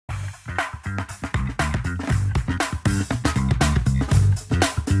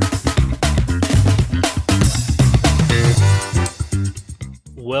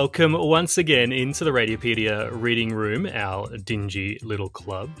Welcome once again into the Radiopaedia reading room, our dingy little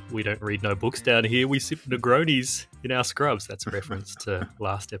club. We don't read no books down here. We sip Negronis in our scrubs. That's a reference to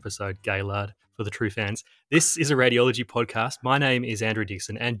last episode, Gaillard, for the true fans. This is a radiology podcast. My name is Andrew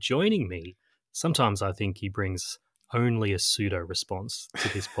Dixon, and joining me, sometimes I think he brings only a pseudo response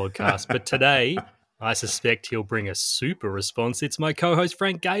to this podcast, but today I suspect he'll bring a super response. It's my co-host,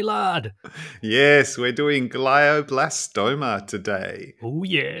 Frank Gaillard. Yes, we're doing glioblastoma today. Oh,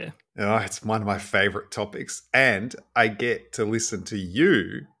 yeah. Oh, it's one of my favorite topics. And I get to listen to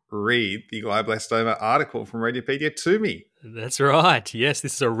you read the glioblastoma article from Radiopaedia to me. That's right. Yes,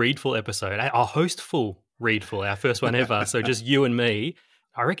 this is a readful episode. A hostful readful, our first one ever. So just you and me.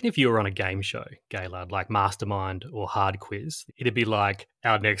 I reckon if you were on a game show, Gaillard, like Mastermind or Hard Quiz, it'd be like,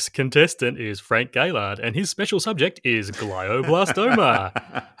 our next contestant is Frank Gaillard, and his special subject is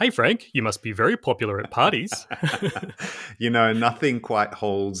glioblastoma. Hey, Frank, you must be very popular at parties. You know, nothing quite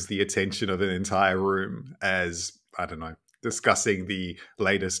holds the attention of an entire room as, I don't know, discussing the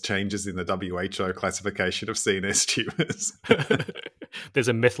latest changes in the WHO classification of CNS tumours. There's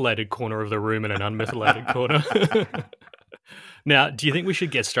a methylated corner of the room and an unmethylated corner. Now, do you think we should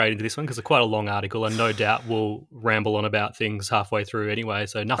get straight into this one? Because it's quite a long article and no doubt we'll ramble on about things halfway through anyway.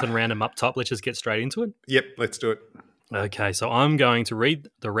 So nothing random up top. Let's just get straight into it. Yep, let's do it. Okay, so I'm going to read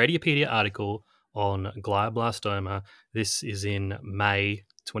the Radiopaedia article on glioblastoma. This is in May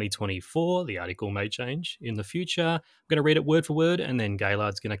 2024. The article may change in the future. I'm going to read it word for word, and then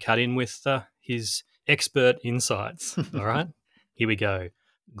Gaillard's going to cut in with his expert insights. All right, here we go.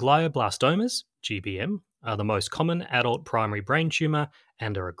 Glioblastomas, GBM, are the most common adult primary brain tumour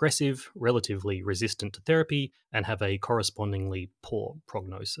and are aggressive, relatively resistant to therapy, and have a correspondingly poor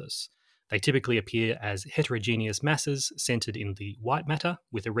prognosis. They typically appear as heterogeneous masses centred in the white matter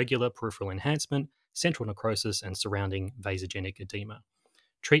with irregular peripheral enhancement, central necrosis, and surrounding vasogenic edema.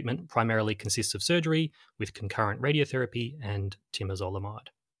 Treatment primarily consists of surgery with concurrent radiotherapy and temozolomide.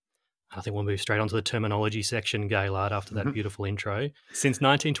 I think we'll move straight on to the terminology section, Gaillard, after that beautiful intro. Since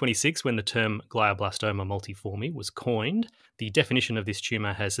 1926, when the term glioblastoma multiforme was coined, the definition of this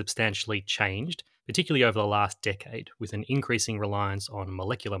tumour has substantially changed, particularly over the last decade, with an increasing reliance on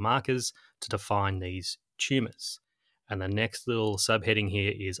molecular markers to define these tumours. And the next little subheading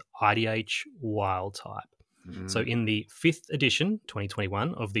here is IDH-wildtype. So in the 5th edition,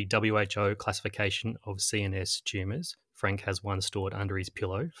 2021, of the WHO classification of CNS tumours, Frank has one stored under his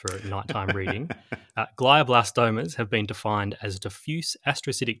pillow for nighttime reading. Glioblastomas have been defined as diffuse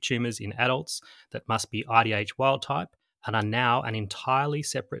astrocytic tumours in adults that must be IDH wildtype and are now an entirely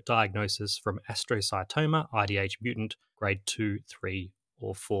separate diagnosis from astrocytoma, IDH mutant, grade 2, 3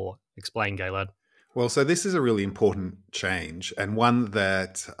 or 4. Explain, Gaillard. Well, so this is a really important change and one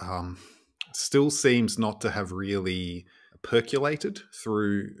that still seems not to have really percolated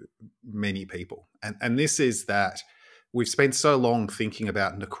through many people. And this is that we've spent so long thinking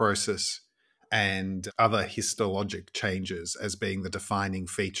about necrosis and other histologic changes as being the defining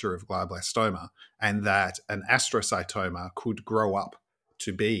feature of glioblastoma, and that an astrocytoma could grow up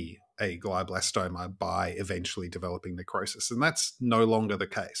to be a glioblastoma by eventually developing necrosis. And that's no longer the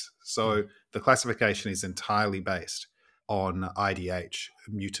case. So the classification is entirely based on IDH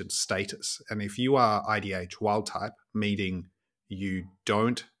mutant status. And if you are IDH wild type, meaning you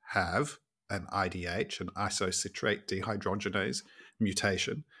don't have an IDH, an isocitrate dehydrogenase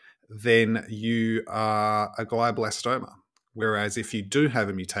mutation, then you are a glioblastoma. Whereas if you do have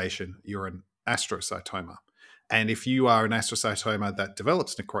a mutation, you're an astrocytoma. And if you are an astrocytoma that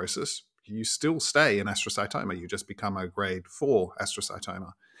develops necrosis, you still stay an astrocytoma. You just become a grade 4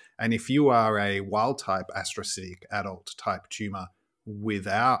 astrocytoma. And if you are a wild-type astrocytic adult type tumor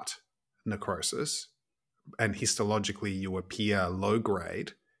without necrosis, and histologically you appear low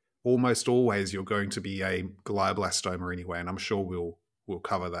grade, almost always you're going to be a glioblastoma anyway, and I'm sure we'll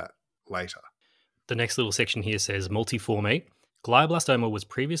cover that later. The next little section here says multiforme. Glioblastoma was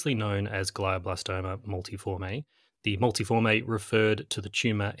previously known as glioblastoma multiforme. The multiforme referred to the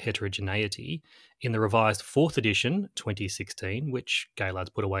tumour heterogeneity. In the revised 4th edition, 2016, which Gaillard's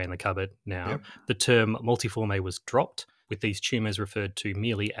put away in the cupboard now, the term multiforme was dropped, with these tumours referred to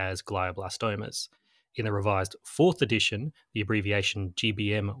merely as glioblastomas. In the revised 4th edition, the abbreviation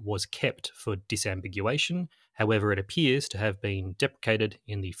GBM was kept for disambiguation. However, it appears to have been deprecated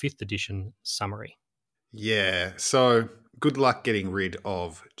in the 5th edition summary. Yeah, so good luck getting rid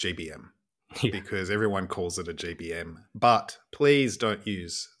of GBM. Because everyone calls it a GBM. But please don't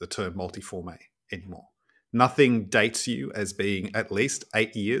use the term multiforme anymore. Nothing dates you as being at least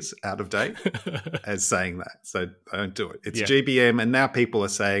 8 years out of date as saying that. So don't do it. It's GBM, and now people are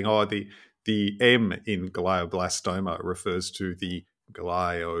saying, oh, the M in glioblastoma refers to the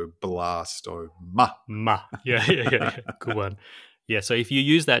Glioblastoma. Yeah. Good one. Yeah, so if you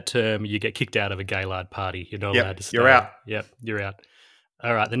use that term, you get kicked out of a Gaillard party. You're not allowed to stay. You're out. Yep, you're out.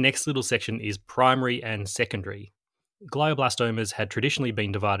 All right, the next little section is primary and secondary. Glioblastomas had traditionally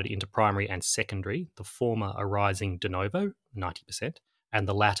been divided into primary and secondary, the former arising de novo, 90%, and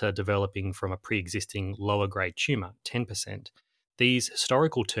the latter developing from a pre-existing lower-grade tumour, 10%. These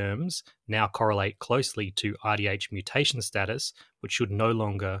historical terms now correlate closely to IDH mutation status, which should no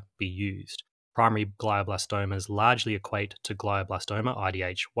longer be used. Primary glioblastomas largely equate to glioblastoma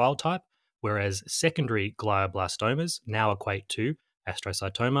IDH-wildtype, whereas secondary glioblastomas now equate to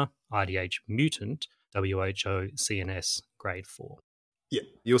astrocytoma IDH mutant WHO CNS grade 4. Yeah,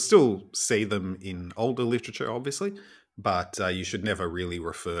 you'll still see them in older literature, obviously, but you should never really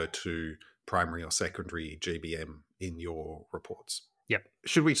refer to primary or secondary GBM in your reports. Yep.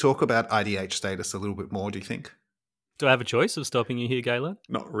 Should we talk about IDH status a little bit more, do you think? Do I have a choice of stopping you here, Gaillard?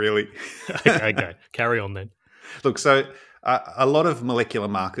 Not really. Okay, carry on then. Look, so a lot of molecular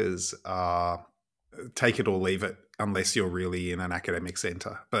markers are take it or leave it unless you're really in an academic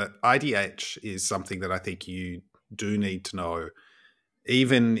center. But IDH is something that I think you do need to know,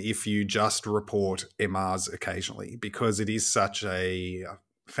 even if you just report MRs occasionally, because it is such a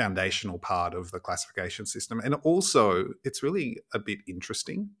foundational part of the classification system. And also, it's really a bit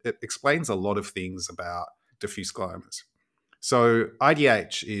interesting. It explains a lot of things about diffuse gliomas. So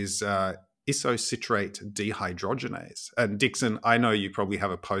IDH is isocitrate dehydrogenase. And Dixon, I know you probably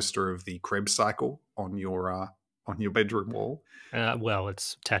have a poster of the Krebs cycle on your bedroom wall. Well,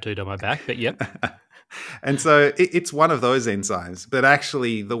 it's tattooed on my back, but yep. And so it's one of those enzymes, but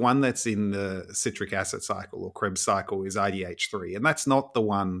actually the one that's in the citric acid cycle or Krebs cycle is IDH3, and that's not the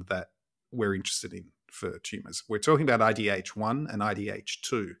one that we're interested in for tumors. We're talking about IDH1 and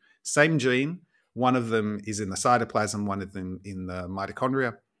IDH2. Same gene, one of them is in the cytoplasm, one of them in the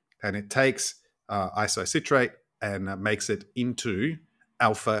mitochondria, and it takes isocitrate and makes it into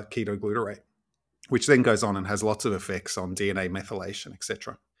alpha ketoglutarate, which then goes on and has lots of effects on DNA methylation,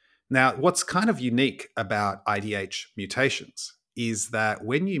 etc. Now, what's kind of unique about IDH mutations is that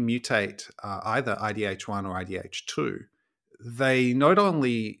when you mutate either IDH1 or IDH2, they not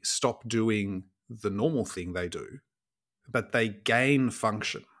only stop doing the normal thing they do, but they gain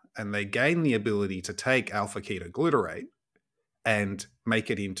function and they gain the ability to take alpha ketoglutarate and make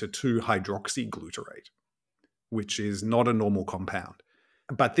it into 2-hydroxyglutarate, which is not a normal compound.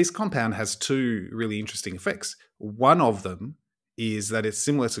 But this compound has two really interesting effects. One of them is that it's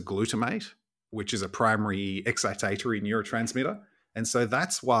similar to glutamate, which is a primary excitatory neurotransmitter. And so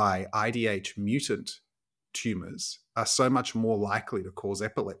that's why IDH mutant tumors are so much more likely to cause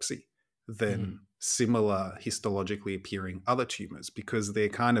epilepsy than similar histologically appearing other tumors, because they're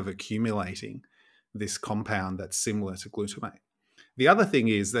kind of accumulating this compound that's similar to glutamate. The other thing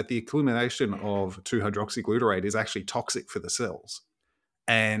is that the accumulation of 2-hydroxyglutarate is actually toxic for the cells.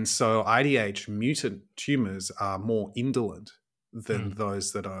 And so IDH mutant tumors are more indolent than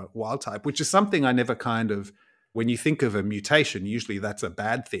those that are wild type, which is something I never when you think of a mutation, usually that's a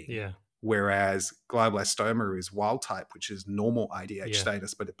bad thing. Yeah. Whereas glioblastoma is wild type, which is normal IDH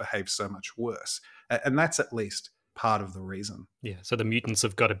status, but it behaves so much worse. And that's at least part of the reason. Yeah, so the mutants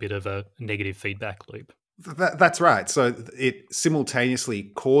have got a bit of a negative feedback loop. That's right. So it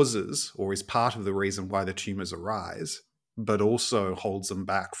simultaneously causes or is part of the reason why the tumors arise, but also holds them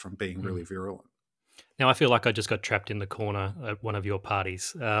back from being really virulent. Now, I feel like I just got trapped in the corner at one of your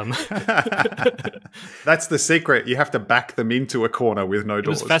parties. That's the secret. You have to back them into a corner with no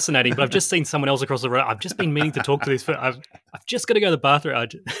doors. It was fascinating, but I've just seen someone else across the road. I've just been meaning to talk to this. I've just got to go to the bathroom. All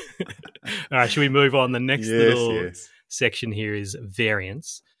right, should we move on? The next little section here is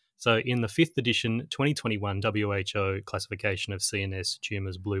variants. So in the 5th edition 2021 WHO classification of CNS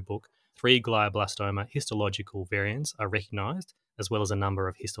tumours blue book, 3 glioblastoma histological variants are recognised, as well as a number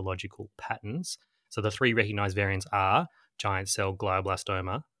of histological patterns. So the 3 recognised variants are giant cell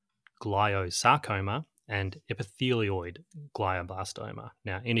glioblastoma, gliosarcoma, and epithelioid glioblastoma.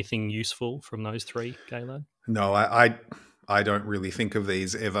 Now, anything useful from those 3, Gaillard? No, I don't really think of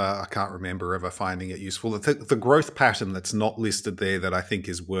these ever. I can't remember ever finding it useful. The growth pattern that's not listed there that I think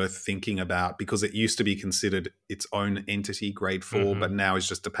is worth thinking about, because it used to be considered its own entity, grade 4, but now is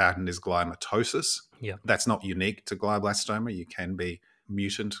just a pattern, is gliomatosis. Yeah. That's not unique to glioblastoma. You can be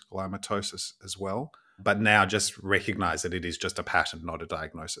mutant gliomatosis as well. But now just recognize that it is just a pattern, not a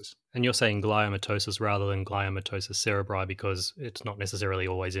diagnosis. And you're saying gliomatosis rather than gliomatosis cerebri because it's not necessarily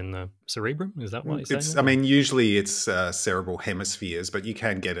always in the cerebrum? Is that why you're saying that? I mean, usually it's cerebral hemispheres, but you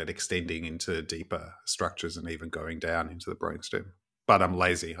can get it extending into deeper structures and even going down into the brainstem. but I'm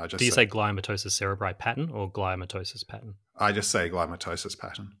lazy. Do you say gliomatosis cerebri pattern or gliomatosis pattern? I just say gliomatosis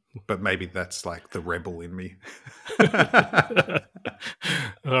pattern, but maybe that's like the rebel in me.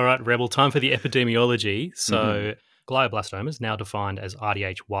 All right, Rebel, time for the epidemiology. So glioblastomas, now defined as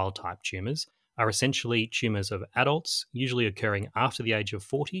IDH wild-type tumours, are essentially tumours of adults, usually occurring after the age of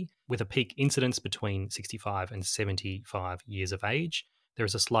 40, with a peak incidence between 65 and 75 years of age. There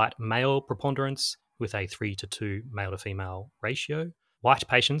is a slight male preponderance with a 3:2 male to female ratio. White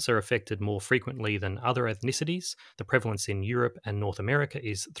patients are affected more frequently than other ethnicities. The prevalence in Europe and North America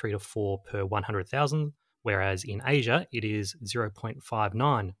is 3 to 4 per 100,000, whereas in Asia it is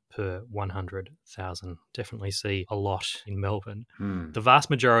 0.59 per 100,000. Definitely see a lot in Melbourne. The vast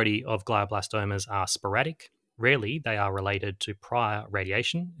majority of glioblastomas are sporadic. Rarely they are related to prior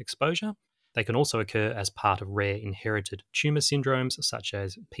radiation exposure. They can also occur as part of rare inherited tumour syndromes, such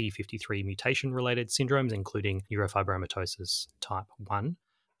as p53 mutation-related syndromes, including neurofibromatosis type 1.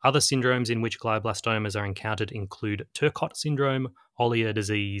 Other syndromes in which glioblastomas are encountered include Turcot syndrome, Ollier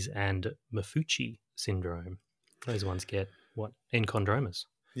disease, and Maffucci syndrome. Those ones get, enchondromas.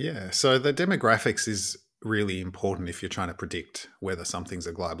 Yeah, so the demographics is really important if you're trying to predict whether something's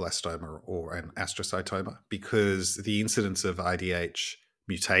a glioblastoma or an astrocytoma, because the incidence of IDH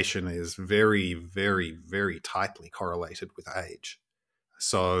mutation is very, very, very tightly correlated with age.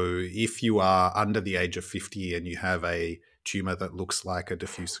 So if you are under the age of 50 and you have a tumor that looks like a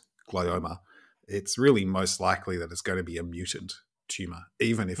diffuse glioma, it's really most likely that it's going to be a mutant tumor,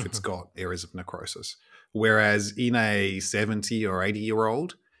 even if it's got areas of necrosis. Whereas in a 70 or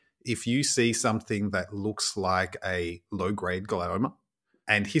 80-year-old, if you see something that looks like a low-grade glioma,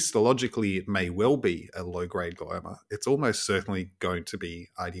 and histologically it may well be a low-grade glioma, it's almost certainly going to be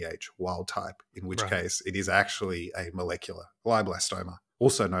IDH wild type, in which case it is actually a molecular glioblastoma,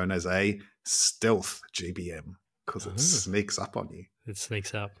 also known as a stealth GBM, because it sneaks up on you. It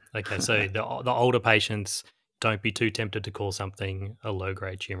sneaks up. Okay, so the older patients, don't be too tempted to call something a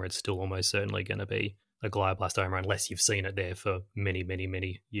low-grade tumour. It's still almost certainly going to be a glioblastoma unless you've seen it there for many, many,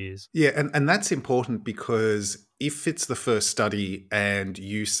 many years. Yeah, and that's important because if it's the first study and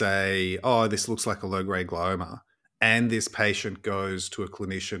you say, oh, this looks like a low-grade glioma, and this patient goes to a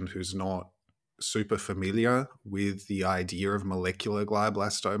clinician who's not super familiar with the idea of molecular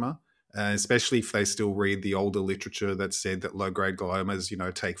glioblastoma, especially if they still read the older literature that said that low-grade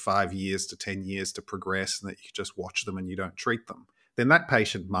gliomas, take 5 years to 10 years to progress and that you just watch them and you don't treat them, then that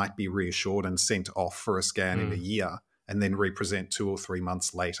patient might be reassured and sent off for a scan in a year and then represent 2 or 3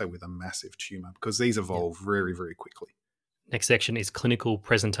 months later with a massive tumour, because these evolve very, very quickly. Next section is clinical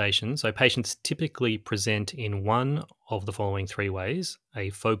presentation. So patients typically present in one of the following 3 ways: a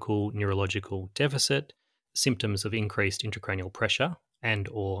focal neurological deficit, symptoms of increased intracranial pressure, and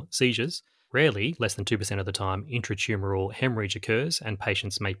or seizures. Rarely, less than 2% of the time, intratumoral hemorrhage occurs, and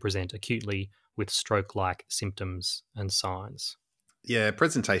patients may present acutely with stroke-like symptoms and signs. Yeah,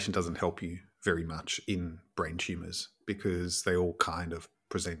 presentation doesn't help you very much in brain tumours because they all kind of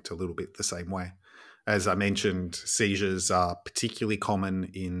present a little bit the same way. As I mentioned, seizures are particularly common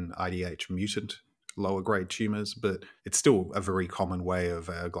in IDH mutant lower grade tumours, but it's still a very common way of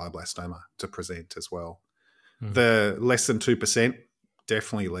a glioblastoma to present as well. The less than 2%,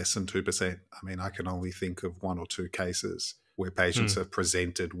 definitely less than 2%. I mean, I can only think of 1 or 2 cases where patients have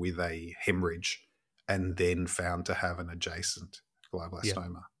presented with a hemorrhage and then found to have an adjacent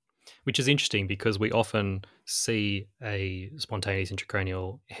glioblastoma. Which is interesting because we often see a spontaneous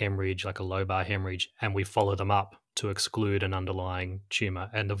intracranial hemorrhage, like a lobar hemorrhage, and we follow them up to exclude an underlying tumour.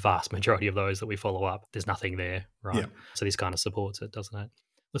 And the vast majority of those that we follow up, there's nothing there, right? Yeah. So this kind of supports it, doesn't it?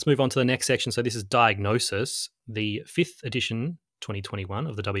 Let's move on to the next section. So this is diagnosis. The 5th edition 2021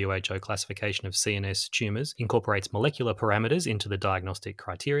 of the WHO classification of CNS tumours incorporates molecular parameters into the diagnostic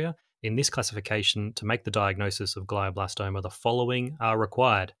criteria. In this classification, to make the diagnosis of glioblastoma, the following are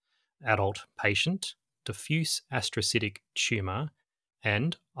required: adult patient, diffuse astrocytic tumour,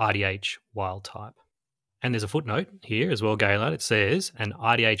 and IDH wild type. And there's a footnote here as well, Gaillard. It says an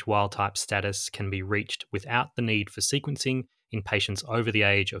IDH wild type status can be reached without the need for sequencing in patients over the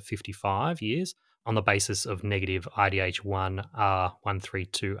age of 55 years on the basis of negative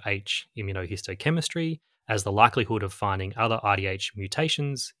IDH1R132H immunohistochemistry, as the likelihood of finding other IDH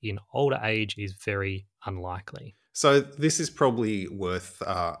mutations in older age is very unlikely. So this is probably worth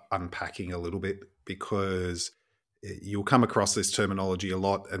unpacking a little bit, because you'll come across this terminology a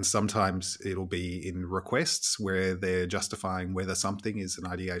lot, and sometimes it'll be in requests where they're justifying whether something is an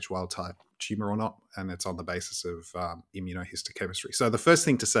IDH wild type tumor or not, and it's on the basis of immunohistochemistry. So the first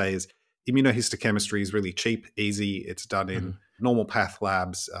thing to say is immunohistochemistry is really cheap, easy. It's done in normal path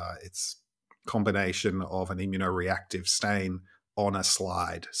labs. It's combination of an immunoreactive stain on a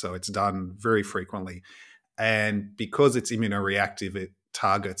slide. So it's done very frequently. And because it's immunoreactive, it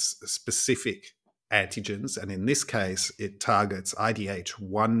targets specific antigens. And in this case, it targets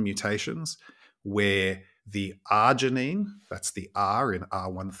IDH1 mutations where the arginine, that's the R in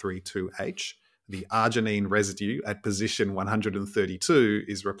R132H, the arginine residue at position 132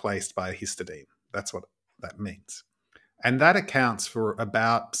 is replaced by a histidine. That's what that means. And that accounts for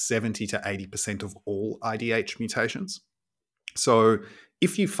about 70 to 80% of all IDH mutations. So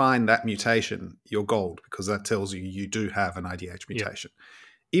if you find that mutation, you're gold, because that tells you you do have an IDH mutation.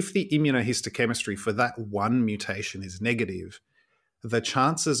 Yeah. If the immunohistochemistry for that one mutation is negative, the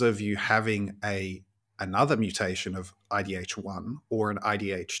chances of you having another mutation of IDH1 or an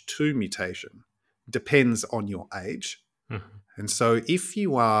IDH2 mutation depends on your age. Mm-hmm. And so if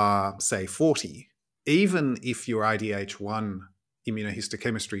you are, say, 40, even if your IDH1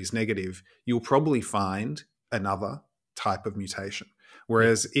 immunohistochemistry is negative, you'll probably find another type of mutation.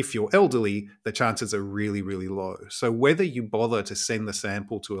 Whereas if you're elderly, the chances are really, really low. So whether you bother to send the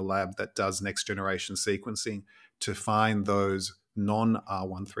sample to a lab that does next generation sequencing to find those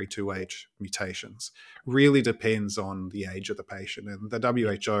non-R132H mutations really depends on the age of the patient. And the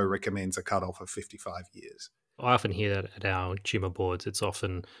WHO recommends a cutoff of 55 years. I often hear that at our tumour boards. It's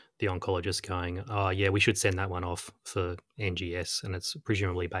often the oncologist going, "Oh, yeah, we should send that one off for NGS," and it's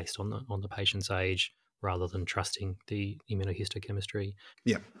presumably based on the patient's age rather than trusting the immunohistochemistry.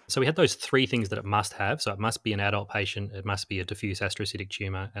 Yeah. So we had those three things that it must have. So it must be an adult patient, it must be a diffuse astrocytic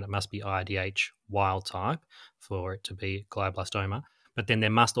tumour, and it must be IDH-wildtype for it to be glioblastoma. But then there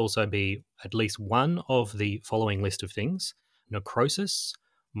must also be at least one of the following list of things: necrosis,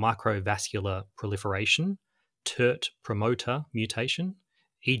 microvascular proliferation, TERT promoter mutation,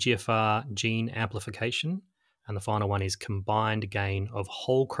 EGFR gene amplification, and the final one is combined gain of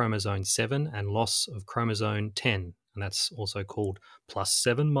whole chromosome 7 and loss of chromosome 10. And that's also called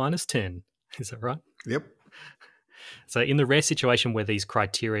 +7 - 10. Is that right? Yep. So in the rare situation where these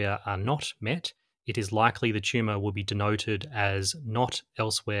criteria are not met, it is likely the tumour will be denoted as not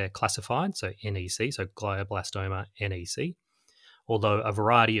elsewhere classified, so NEC, so glioblastoma NEC, although a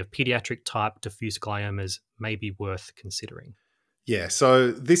variety of pediatric type diffuse gliomas may be worth considering. Yeah,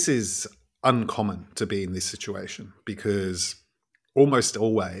 so this is uncommon to be in this situation because almost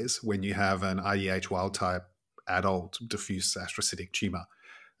always when you have an IDH wild type adult diffuse astrocytic tumour,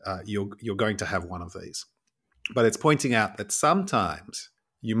 you're going to have one of these. But it's pointing out that sometimes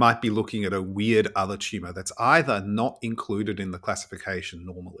you might be looking at a weird other tumour that's either not included in the classification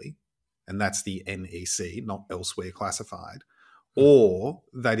normally, and that's the NEC, not elsewhere classified, or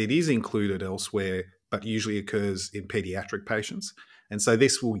that it is included elsewhere but usually occurs in pediatric patients. And so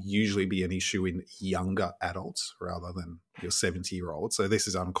this will usually be an issue in younger adults rather than your 70-year-old. So this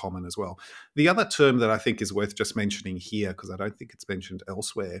is uncommon as well. The other term that I think is worth just mentioning here, because I don't think it's mentioned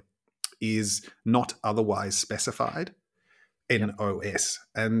elsewhere, is not otherwise specified, NOS.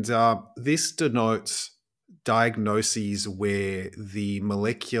 And this denotes diagnoses where the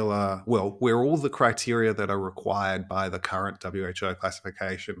molecular, where all the criteria that are required by the current WHO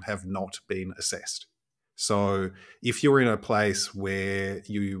classification have not been assessed. So if you're in a place where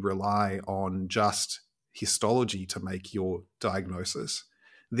you rely on just histology to make your diagnosis,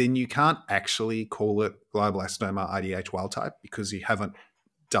 then you can't actually call it glioblastoma IDH wild type because you haven't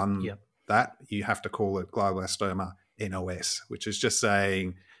done that. You have to call it glioblastoma NOS, which is just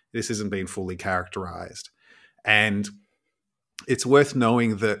saying this hasn't been fully characterized. And it's worth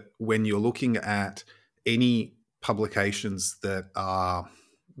knowing that when you're looking at any publications that are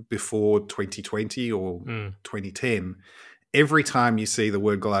before 2020 or 2010, every time you see the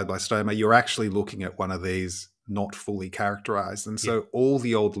word glioblastoma, you're actually looking at one of these not fully characterized. And so all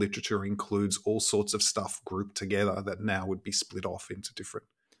the old literature includes all sorts of stuff grouped together that now would be split off into different.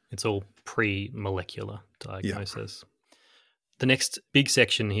 It's all pre-molecular diagnosis. The next big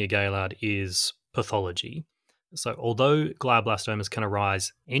section here, Gaillard, is pathology. So although glioblastomas can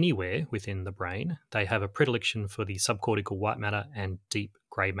arise anywhere within the brain, they have a predilection for the subcortical white matter and deep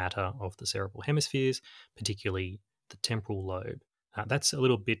grey matter of the cerebral hemispheres, particularly the temporal lobe. That's a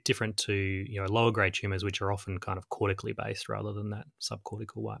little bit different to lower grade tumours, which are often kind of cortically based rather than that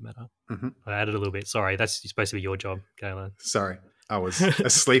subcortical white matter. Mm-hmm. I added a little bit. Sorry, that's supposed to be your job, Gaillard. Sorry, I was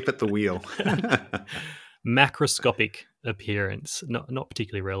asleep at the wheel. Macroscopic appearance, not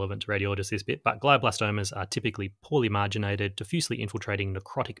particularly relevant to radiologists this bit, but glioblastomas are typically poorly marginated, diffusely infiltrating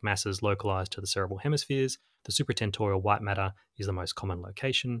necrotic masses localized to the cerebral hemispheres. The supratentorial white matter is the most common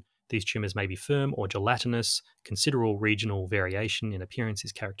location. These tumours may be firm or gelatinous. Considerable regional variation in appearance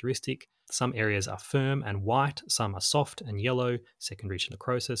is characteristic. Some areas are firm and white, some are soft and yellow, secondary to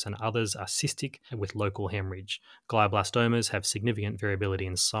necrosis, and others are cystic with local hemorrhage. Glioblastomas have significant variability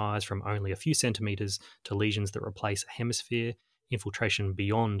in size from only a few centimetres to lesions that replace a hemisphere. Infiltration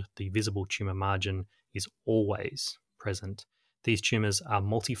beyond the visible tumour margin is always present. These tumours are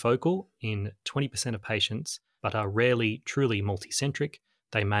multifocal in 20% of patients, but are rarely truly multicentric.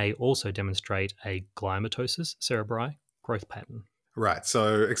 They may also demonstrate a gliomatosis cerebri growth pattern. Right.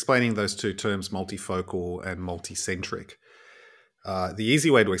 So explaining those two terms, multifocal and multicentric. The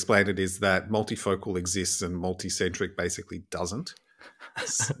easy way to explain it is that multifocal exists and multicentric basically doesn't.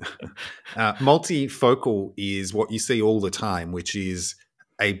 Multifocal is what you see all the time, which is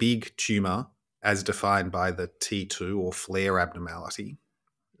a big tumor as defined by the T2 or flare abnormality,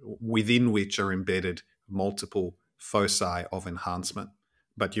 within which are embedded multiple foci of enhancement.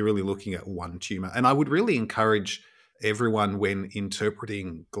 But you're really looking at one tumor. And I would really encourage everyone, when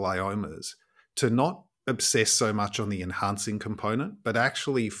interpreting gliomas, to not obsess so much on the enhancing component, but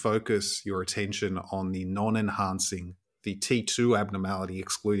actually focus your attention on the non-enhancing, the T2 abnormality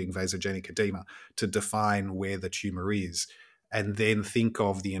excluding vasogenic edema, to define where the tumor is, and then think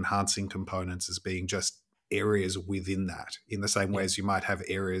of the enhancing components as being just areas within that, in the same way as you might have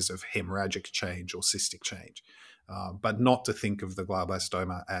areas of hemorrhagic change or cystic change, but not to think of the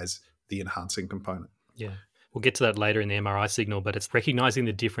glioblastoma as the enhancing component. Yeah. We'll get to that later in the MRI signal, but it's recognizing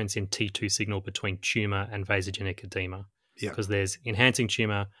the difference in T2 signal between tumor and vasogenic edema. Because there's enhancing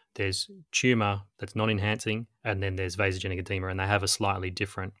tumor, there's tumor that's not enhancing, and then there's vasogenic edema, and they have a slightly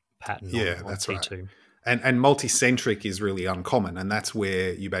different pattern on that's T2. Right. And multicentric is really uncommon, and that's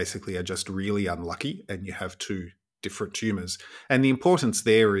where you basically are just really unlucky and you have two different tumors. And the importance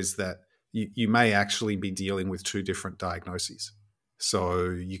there is that you may actually be dealing with two different diagnoses. So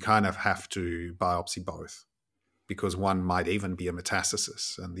you kind of have to biopsy both, because one might even be a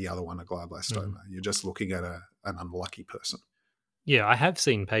metastasis and the other one a glioblastoma. You're just looking at an unlucky person. Yeah, I have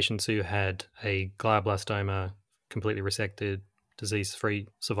seen patients who had a glioblastoma completely resected, disease-free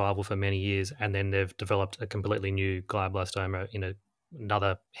survival for many years, and then they've developed a completely new glioblastoma in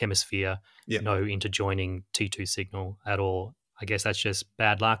another hemisphere, no interjoining T2 signal at all. I guess that's just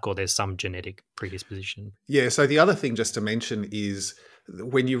bad luck, or there's some genetic predisposition. Yeah, so the other thing just to mention is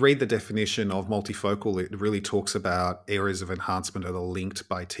when you read the definition of multifocal, it really talks about areas of enhancement that are linked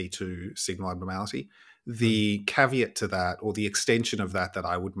by T2 signal abnormality. The caveat to that, or the extension of that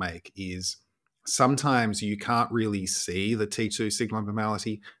I would make, is sometimes you can't really see the T2 signal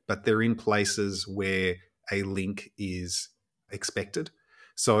abnormality, but they're in places where a link is expected.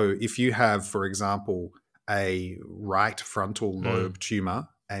 So if you have, for example, a right frontal lobe tumor,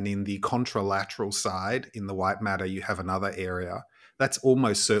 and in the contralateral side, in the white matter, you have another area, that's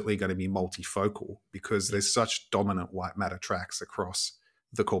almost certainly going to be multifocal, because there's such dominant white matter tracts across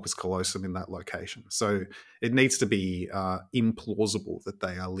the corpus callosum in that location. So it needs to be implausible that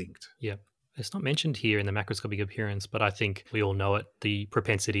they are linked. Yeah. It's not mentioned here in the macroscopic appearance, but I think we all know it, the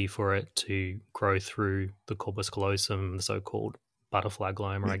propensity for it to grow through the corpus callosum, the so-called butterfly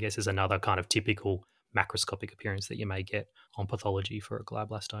glioma, I guess, is another kind of typical macroscopic appearance that you may get on pathology for a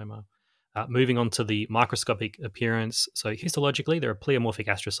glioblastoma. Moving on to the microscopic appearance. So histologically, there are pleomorphic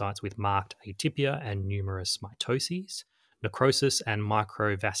astrocytes with marked atypia and numerous mitoses. Necrosis and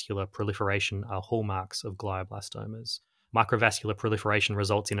microvascular proliferation are hallmarks of glioblastomas. Microvascular proliferation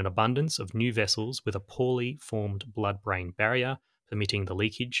results in an abundance of new vessels with a poorly formed blood-brain barrier, permitting the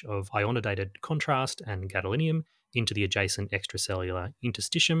leakage of ionidated contrast and gadolinium into the adjacent extracellular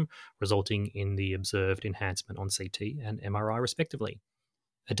interstitium, resulting in the observed enhancement on CT and MRI respectively.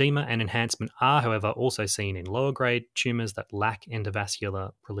 Edema and enhancement are, however, also seen in lower grade tumours that lack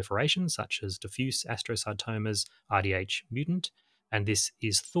endovascular proliferation, such as diffuse astrocytomas, IDH mutant, and this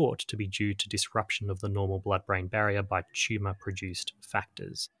is thought to be due to disruption of the normal blood-brain barrier by tumour-produced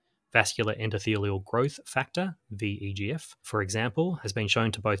factors. Vascular endothelial growth factor, VEGF, for example, has been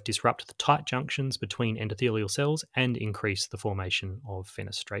shown to both disrupt the tight junctions between endothelial cells and increase the formation of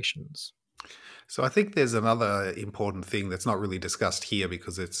fenestrations. So I think there's another important thing that's not really discussed here,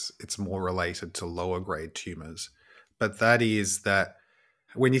 because it's more related to lower grade tumours. But that is that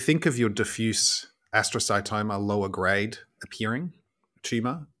when you think of your diffuse astrocytoma, lower grade appearing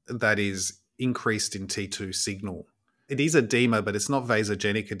tumour that is increased in T2 signal, it is edema, but it's not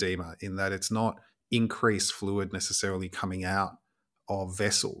vasogenic edema, in that it's not increased fluid necessarily coming out of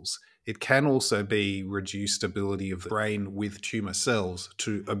vessels. It can also be reduced ability of the brain with tumour cells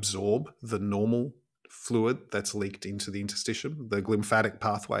to absorb the normal fluid that's leaked into the interstitium, the glymphatic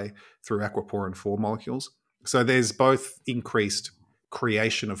pathway through aquaporin 4 molecules. So there's both increased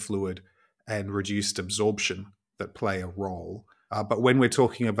creation of fluid and reduced absorption that play a role. But when we're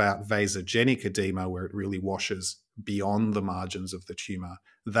talking about vasogenic edema, where it really washes beyond the margins of the tumor,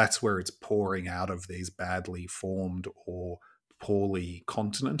 that's where it's pouring out of these badly formed or poorly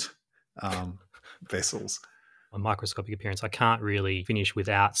continent vessels. A microscopic appearance, I can't really finish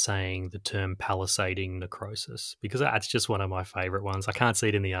without saying the term palisading necrosis, because that's just one of my favorite ones. I can't see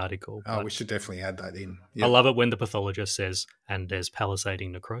it in the article. Oh, we should definitely add that in. Yep. I love it when the pathologist says, and there's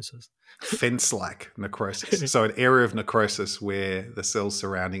palisading necrosis. Fence-like necrosis. So an area of necrosis where the cells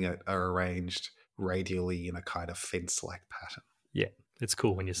surrounding it are arranged radially in a kind of fence-like pattern. Yeah, it's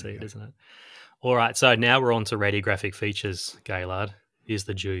cool when you see it, isn't it? All right, so now we're on to radiographic features, Gaillard. Here's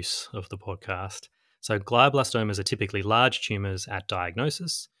the juice of the podcast. So glioblastomas are typically large tumours at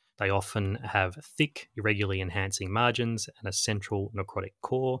diagnosis. They often have thick, irregularly enhancing margins and a central necrotic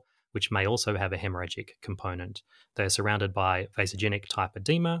core, which may also have a hemorrhagic component. They are surrounded by vasogenic type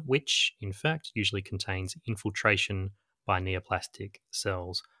edema, which, in fact, usually contains infiltration by neoplastic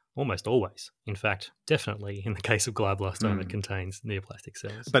cells. Almost always. In fact, definitely in the case of glioblastoma, it contains neoplastic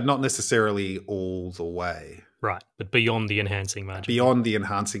cells. But not necessarily all the way. Right, but beyond the enhancing margin. Beyond the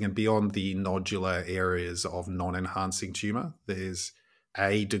enhancing and beyond the nodular areas of non-enhancing tumour, there's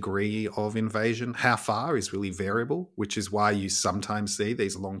a degree of invasion. How far is really variable, which is why you sometimes see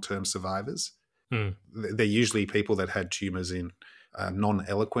these long-term survivors. They're usually people that had tumours in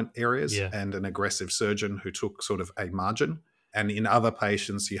non-eloquent areas and an aggressive surgeon who took sort of a margin. And in other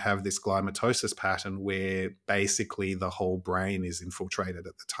patients, you have this gliomatosis pattern where basically the whole brain is infiltrated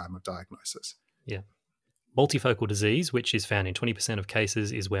at the time of diagnosis. Yeah. Multifocal disease, which is found in 20% of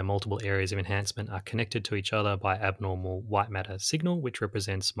cases, is where multiple areas of enhancement are connected to each other by abnormal white matter signal, which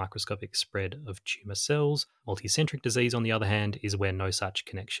represents microscopic spread of tumour cells. Multicentric disease, on the other hand, is where no such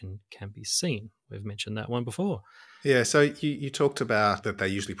connection can be seen. We've mentioned that one before. Yeah, so you talked about that they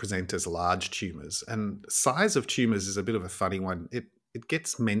usually present as large tumours, and size of tumours is a bit of a funny one. It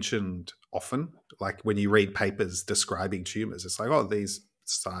gets mentioned often, like when you read papers describing tumours, it's like, oh, these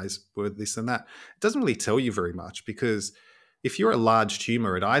size were this and that. It doesn't really tell you very much, because if you're a large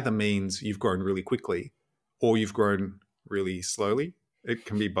tumour, it either means you've grown really quickly or you've grown really slowly. It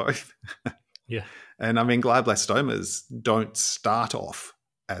can be both. Yeah. And I mean, glioblastomas don't start off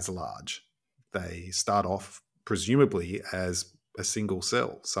as large. They start off presumably as a single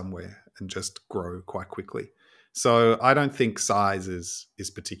cell somewhere and just grow quite quickly. So I don't think size is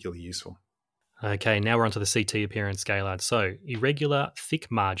particularly useful. Okay, now we're onto the CT appearance, Gaillard. So irregular,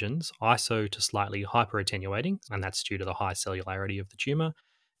 thick margins, iso to slightly hyperattenuating, and that's due to the high cellularity of the tumour.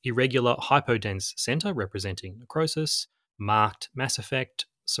 Irregular, hypodense centre representing necrosis. Marked mass effect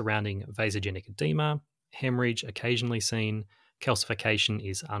surrounding vasogenic edema. Hemorrhage occasionally seen. Calcification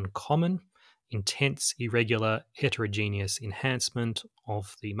is uncommon. Intense, irregular, heterogeneous enhancement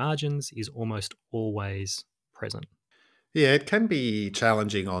of the margins is almost always present. Yeah, it can be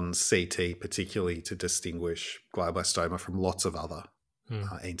challenging on CT, particularly to distinguish glioblastoma from lots of other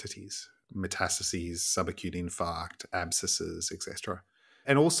entities, metastases, subacute infarct, abscesses, etc.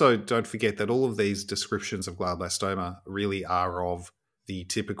 And also don't forget that all of these descriptions of glioblastoma really are of the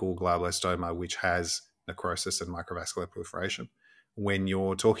typical glioblastoma, which has necrosis and microvascular proliferation. When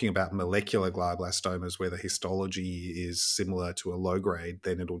you're talking about molecular glioblastomas where the histology is similar to a low grade,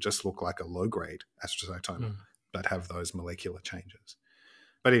 then it'll just look like a low grade astrocytoma. That have those molecular changes.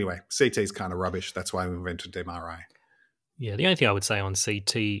 But anyway, CT is kind of rubbish. That's why we invented MRI. Yeah, the only thing I would say on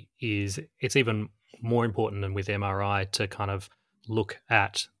CT is it's even more important than with MRI to kind of look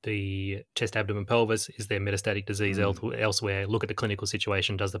at the chest, abdomen, pelvis. Is there metastatic disease elsewhere? Look at the clinical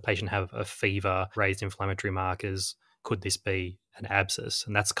situation. Does the patient have a fever, raised inflammatory markers? Could this be an abscess?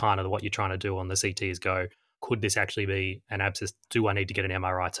 And that's kind of what you're trying to do on the CT is go, could this actually be an abscess? Do I need to get an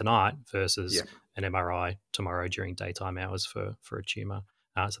MRI tonight versus an MRI tomorrow during daytime hours for a tumour?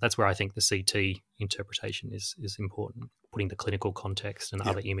 So that's where I think the CT interpretation is important, putting the clinical context and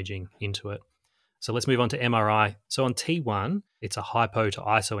other imaging into it. So let's move on to MRI. So on T1, it's a hypo to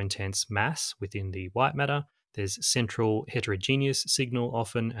iso-intense mass within the white matter. There's central heterogeneous signal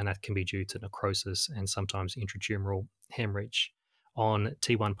often, and that can be due to necrosis and sometimes intratumoral hemorrhage. On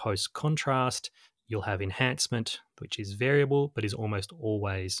T1 post-contrast, you'll have enhancement, which is variable but is almost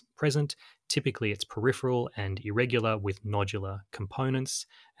always present. Typically, it's peripheral and irregular with nodular components,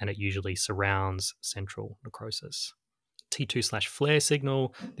 and it usually surrounds central necrosis. T2/flare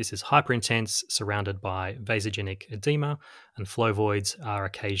signal, this is hyperintense, surrounded by vasogenic edema, and flovoids are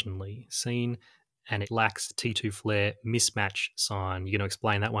occasionally seen, and it lacks T2 flare mismatch sign. You're going to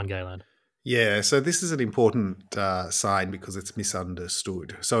explain that one, Gaillard? Yeah, so this is an important sign because it's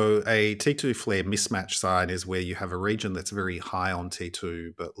misunderstood. So a T2 flare mismatch sign is where you have a region that's very high on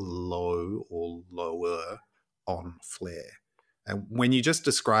T2 but low or lower on flare. And when you just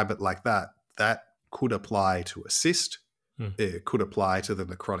describe it like that, that could apply to a cyst. It could apply to the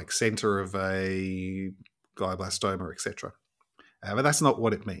necrotic center of a glioblastoma, etc. But that's not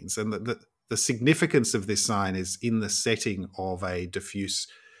what it means. And the significance of this sign is in the setting of a diffuse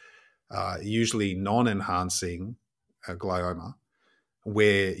usually non-enhancing glioma,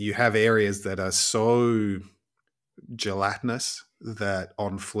 where you have areas that are so gelatinous that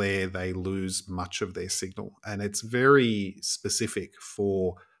on flare they lose much of their signal. And it's very specific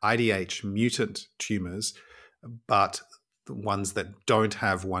for IDH mutant tumors, but the ones that don't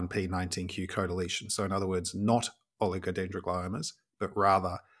have 1p19q codeletion. So in other words, not oligodendrogliomas, but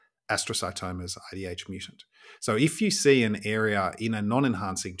rather astrocytomas IDH mutant. So if you see an area in a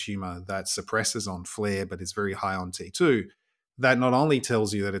non-enhancing tumor that suppresses on flare but is very high on T2, that not only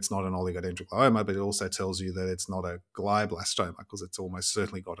tells you that it's not an oligodendroglioma, but it also tells you that it's not a glioblastoma because it's almost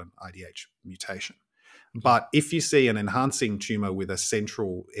certainly got an IDH mutation. But if you see an enhancing tumor with a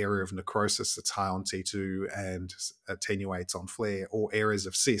central area of necrosis that's high on T2 and attenuates on flare, or areas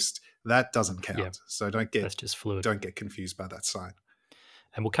of cyst, that doesn't count. Yeah. So That's just fluid. Don't get confused by that sign.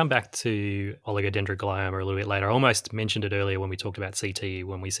 And we'll come back to oligodendroglioma a little bit later. I almost mentioned it earlier when we talked about CT,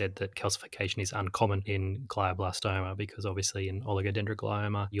 when we said that calcification is uncommon in glioblastoma, because obviously in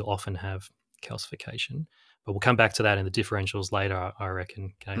oligodendroglioma, you'll often have calcification. But we'll come back to that in the differentials later, I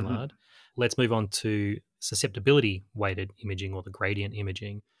reckon, Gaillard. Mm-hmm. Let's move on to susceptibility-weighted imaging, or the gradient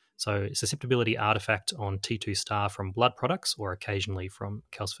imaging. So susceptibility artifact on T2 star from blood products or occasionally from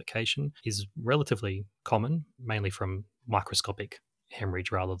calcification is relatively common, mainly from microscopic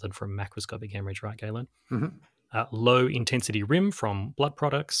hemorrhage rather than from macroscopic hemorrhage, right, Gaillard? Mm-hmm. Low intensity rim from blood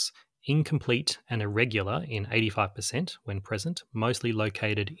products, incomplete and irregular in 85% when present, mostly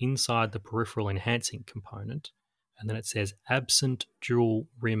located inside the peripheral enhancing component. And then it says absent dual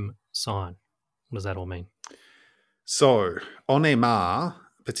rim sign. What does that all mean? So on MR,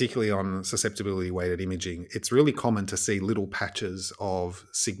 particularly on susceptibility weighted imaging, it's really common to see little patches of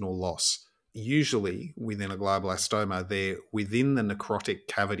signal loss. Usually within a glioblastoma, they're within the necrotic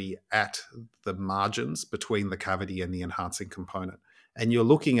cavity at the margins between the cavity and the enhancing component. And you're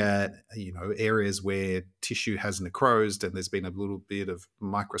looking at, areas where tissue has necrosed and there's been a little bit of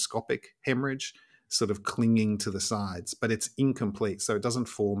microscopic hemorrhage sort of clinging to the sides, but it's incomplete. So it doesn't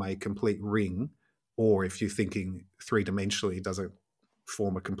form a complete ring, or if you're thinking three-dimensionally, it doesn't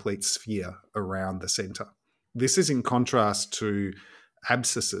form a complete sphere around the center. This is in contrast to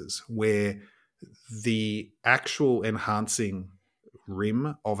abscesses, where the actual enhancing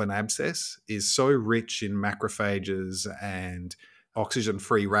rim of an abscess is so rich in macrophages and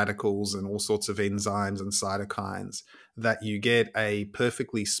oxygen-free radicals and all sorts of enzymes and cytokines that you get a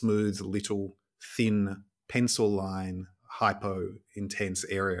perfectly smooth little thin pencil line hypo-intense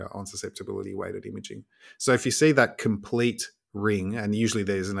area on susceptibility weighted imaging. So if you see that complete ring, and usually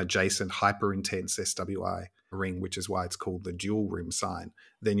there's an adjacent hyper-intense SWI ring, which is why it's called the dual rim sign,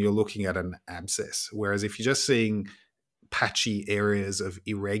 then you're looking at an abscess. Whereas if you're just seeing patchy areas of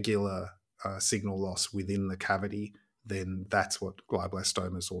irregular signal loss within the cavity, then that's what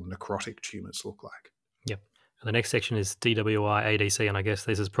glioblastomas or necrotic tumors look like. Yep. And the next section is DWI ADC, and I guess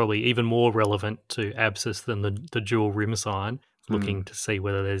this is probably even more relevant to abscess than the dual rim sign, looking to see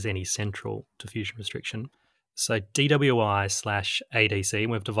whether there's any central diffusion restriction. So DWI/ADC,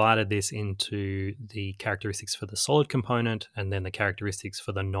 we've divided this into the characteristics for the solid component and then the characteristics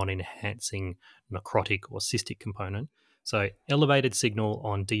for the non-enhancing necrotic or cystic component. So elevated signal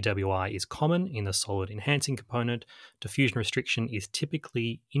on DWI is common in the solid enhancing component. Diffusion restriction is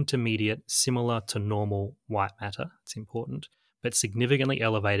typically intermediate, similar to normal white matter. It's important, but significantly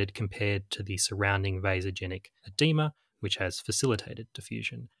elevated compared to the surrounding vasogenic edema, which has facilitated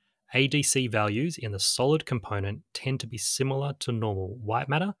diffusion. ADC values in the solid component tend to be similar to normal white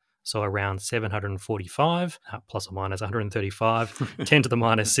matter, so around 745 plus or minus 135, 10 to the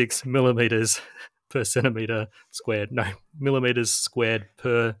minus 6 millimeters per centimeter squared. No, millimeters squared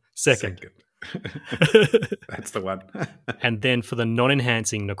per second. That's the one. And then for the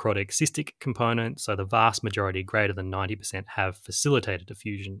non-enhancing necrotic cystic component, so the vast majority, greater than 90%, have facilitated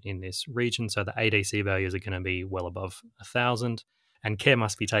diffusion in this region. So the ADC values are going to be well above 1,000. And care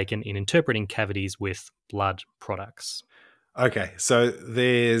must be taken in interpreting cavities with blood products. Okay, so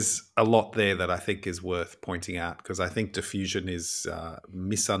there's a lot there that I think is worth pointing out, because I think diffusion is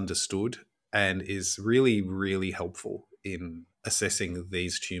misunderstood and is really, really helpful in assessing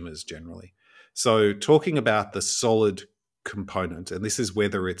these tumors generally. So talking about the solid component, and this is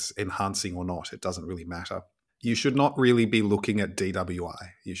whether it's enhancing or not, it doesn't really matter, you should not really be looking at DWI.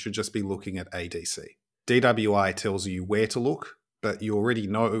 You should just be looking at ADC. DWI tells you where to look, but you already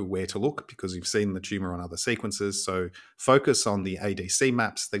know where to look because you've seen the tumor on other sequences. So focus on the ADC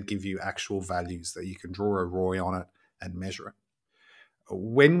maps that give you actual values that you can draw a ROI on it and measure it.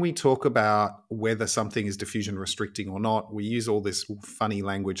 When we talk about whether something is diffusion restricting or not, we use all this funny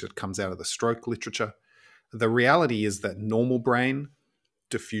language that comes out of the stroke literature. The reality is that normal brain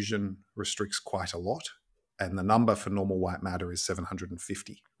diffusion restricts quite a lot, and the number for normal white matter is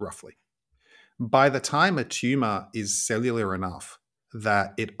 750, roughly. By the time a tumor is cellular enough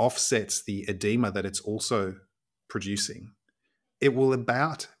that it offsets the edema that it's also producing, it will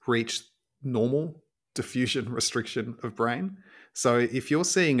about reach normal diffusion restriction of brain. So if you're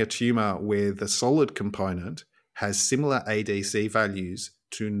seeing a tumor where the solid component has similar ADC values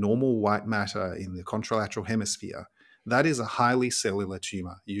to normal white matter in the contralateral hemisphere, that is a highly cellular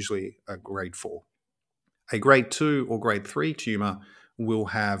tumor, usually a grade 4. A grade 2 or grade 3 tumor will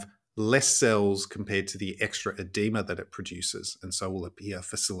have less cells compared to the extra edema that it produces, and so will appear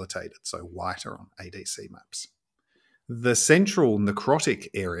facilitated, so whiter on ADC maps. The central necrotic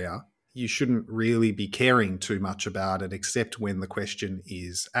area, you shouldn't really be caring too much about it, except when the question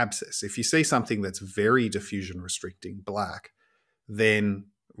is abscess. If you see something that's very diffusion restricting, black, then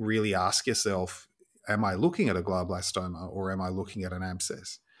really ask yourself, am I looking at a glioblastoma or am I looking at an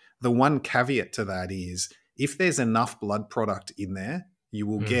abscess? The one caveat to that is if there's enough blood product in there, you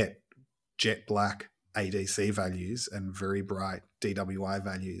will get jet black ADC values and very bright DWI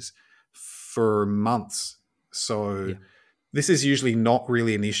values for months. So this is usually not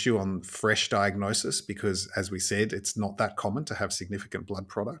really an issue on fresh diagnosis because, as we said, it's not that common to have significant blood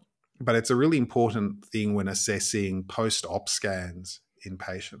product. But it's a really important thing when assessing post-op scans in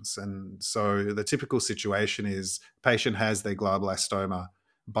patients. And so the typical situation is patient has their glioblastoma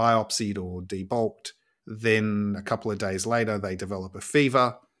biopsied or debulked. Then a couple of days later, they develop a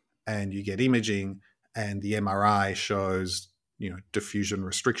fever and you get imaging and the MRI shows, diffusion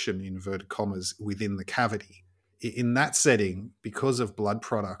restriction, inverted commas, within the cavity. In that setting, because of blood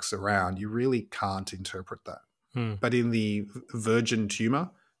products around, you really can't interpret that. But in the virgin tumor,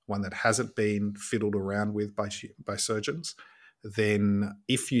 one that hasn't been fiddled around with by surgeons, then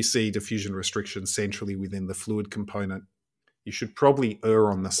if you see diffusion restriction centrally within the fluid component, you should probably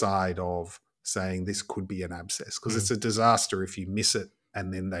err on the side of saying this could be an abscess because it's a disaster if you miss it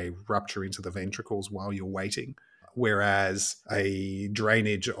and then they rupture into the ventricles while you're waiting. Whereas a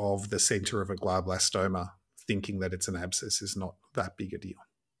drainage of the center of a glioblastoma, thinking that it's an abscess, is not that big a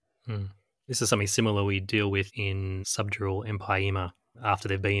deal. This is something similar we deal with in subdural empyema after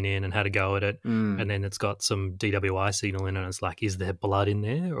they've been in and had a go at it. And then it's got some DWI signal in it and it's like, is there blood in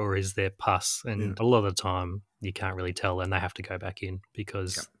there or is there pus? And a lot of the time you can't really tell and they have to go back in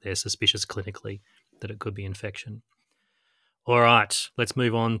because they're suspicious clinically that it could be infection. All right, let's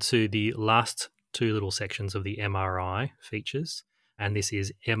move on to the last two little sections of the MRI features. And this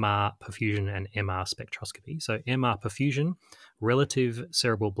is MR perfusion and MR spectroscopy. So MR perfusion, relative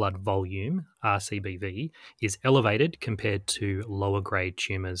cerebral blood volume, RCBV, is elevated compared to lower grade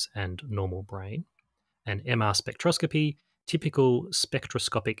tumours and normal brain. And MR spectroscopy, typical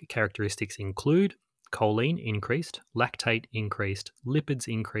spectroscopic characteristics include choline increased, lactate increased, lipids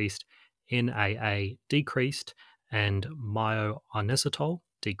increased, NAA decreased, and myoinositol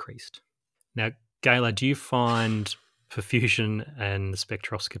decreased. Now, Gaillard, do you find perfusion and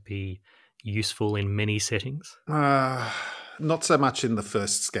spectroscopy useful in many settings? Not so much in the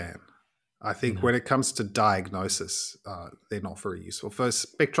first scan. I think when it comes to diagnosis, they're not very useful. For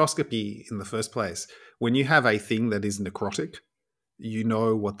spectroscopy in the first place, when you have a thing that is necrotic, you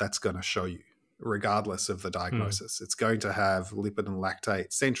know what that's going to show you, regardless of the diagnosis. It's going to have lipid and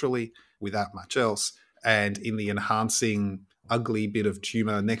lactate centrally without much else. And in the enhancing ugly bit of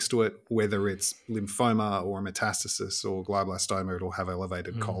tumor next to it, whether it's lymphoma or metastasis or glioblastoma, it'll have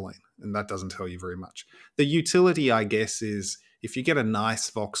elevated choline. And that doesn't tell you very much. The utility, I guess, is if you get a nice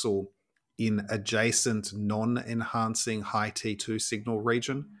voxel in adjacent non-enhancing high T2 signal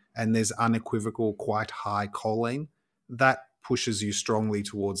region and there's unequivocal quite high choline, that pushes you strongly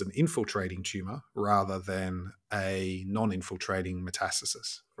towards an infiltrating tumor rather than a non-infiltrating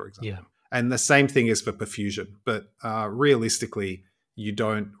metastasis, for example. Yeah. And the same thing is for perfusion. But realistically, you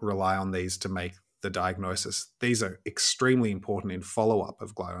don't rely on these to make the diagnosis. These are extremely important in follow-up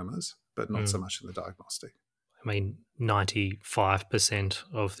of gliomas, but not so much in the diagnostic. I mean, 95%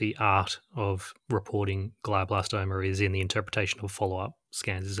 of the art of reporting glioblastoma is in the interpretation of follow-up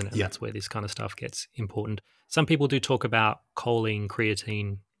scans, isn't it? And that's where this kind of stuff gets important. Some people do talk about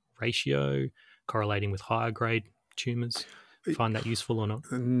choline-creatine ratio correlating with higher grade tumours? Find that useful or not?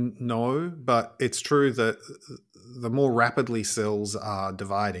 No, but it's true that the more rapidly cells are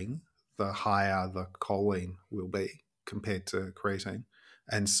dividing, the higher the choline will be compared to creatine.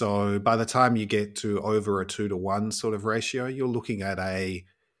 And so by the time you get to over a 2-to-1 sort of ratio, you're looking at a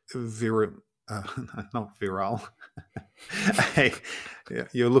not virile.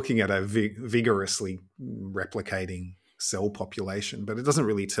 You're looking at a vigorously replicating cell population, but it doesn't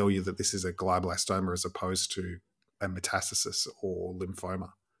really tell you that this is a glioblastoma as opposed to a metastasis or lymphoma.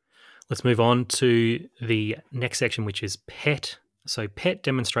 Let's move on to the next section, which is PET. So PET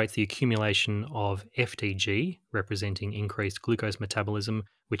demonstrates the accumulation of FDG, representing increased glucose metabolism,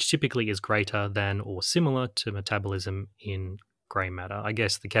 which typically is greater than or similar to metabolism in grey matter. I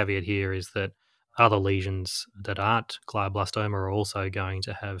guess the caveat here is that other lesions that aren't glioblastoma are also going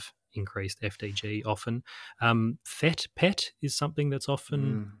to have increased FDG often. PET is something that's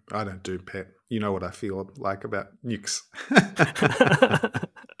often... I don't do PET. You know what I feel like about nukes.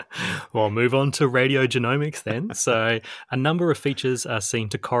 Well, move on to radiogenomics then. So a number of features are seen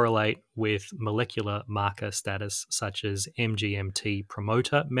to correlate with molecular marker status, such as MGMT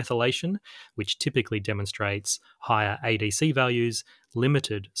promoter methylation, which typically demonstrates higher ADC values,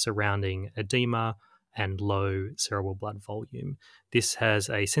 limited surrounding edema, and low cerebral blood volume. This has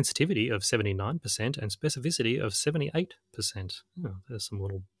a sensitivity of 79% and specificity of 78%. Oh, there's some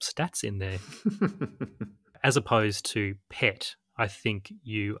little stats in there. As opposed to PET, I think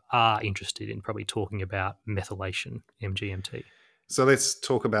you are interested in probably talking about methylation, MGMT. So let's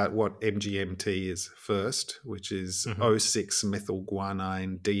talk about what MGMT is first, which is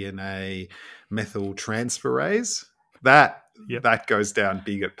 6-methylguanine DNA methyltransferase. That goes down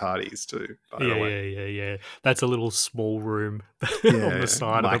big at parties too, by the way. Yeah. That's a little small room on the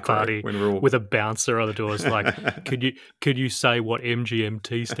side of the party with a bouncer on the door. It's like, could you say what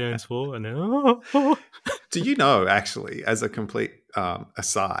MGMT stands for? And then, Do you know, actually, as a complete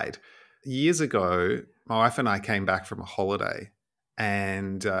aside, years ago, my wife and I came back from a holiday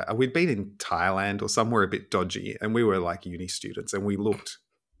and we'd been in Thailand or somewhere a bit dodgy, and we were like uni students and we looked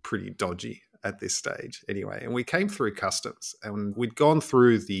pretty dodgy at this stage anyway. And we came through customs and we'd gone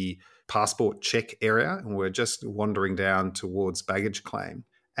through the passport check area and we're just wandering down towards baggage claim.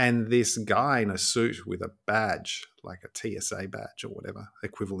 And this guy in a suit with a badge, like a TSA badge or whatever,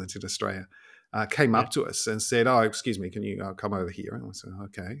 equivalent in Australia, came up to us and said, "Oh, excuse me, can you come over here?" And we said,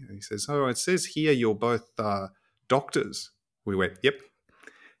 "Okay." And he says, "Oh, it says here you're both doctors." We went, "Yep."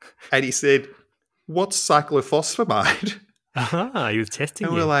 And he said, "What's cyclophosphamide?" He was testing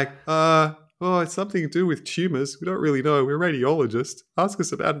and you. we're like, "Oh, it's something to do with tumours. We don't really know. We're radiologists. Ask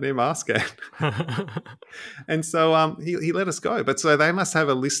us about an MR scan." And so he let us go. But so they must have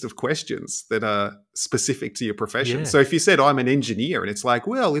a list of questions that are specific to your profession. Yeah. So if you said, "I'm an engineer," and it's like,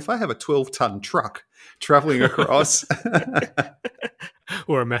 well, if I have a 12-ton truck traveling across...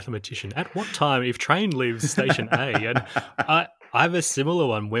 Or a mathematician. At what time, if train leaves station A? And I have a similar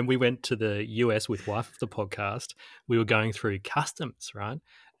one. When we went to the US with Wife of the Podcast, we were going through customs, right?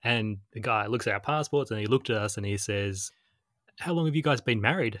 And the guy looks at our passports and he looked at us and he says, "How long have you guys been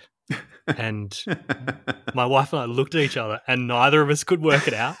married?" And my wife and I looked at each other and neither of us could work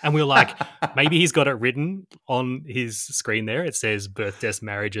it out. And we were like, maybe he's got it written on his screen there. It says birth, deaths,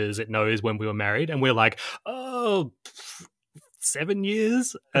 marriages. It knows when we were married. And we're like, "Oh, 7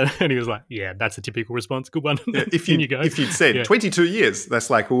 years?" And he was like, "Yeah, that's a typical response. Good one." Yeah, if you'd said 22 years,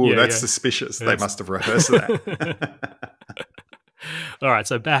 that's like, that's suspicious. They must have rehearsed that. All right,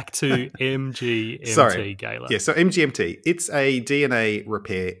 so back to MGMT, Gaillard. Yeah, so MGMT, it's a DNA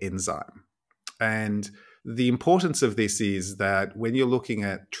repair enzyme. And the importance of this is that when you're looking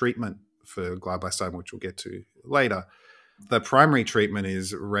at treatment for glioblastoma, which we'll get to later, the primary treatment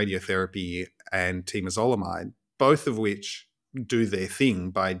is radiotherapy and temozolomide, both of which do their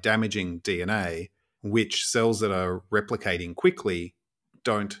thing by damaging DNA, which cells that are replicating quickly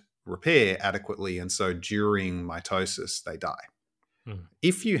don't repair adequately. And so during mitosis, they die.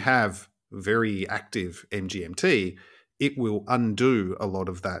 If you have very active MGMT, it will undo a lot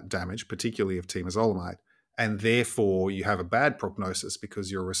of that damage, particularly of temozolomide, and therefore you have a bad prognosis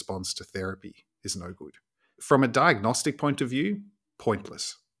because your response to therapy is no good. From a diagnostic point of view,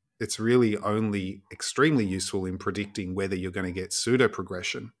 pointless. It's really only extremely useful in predicting whether you're going to get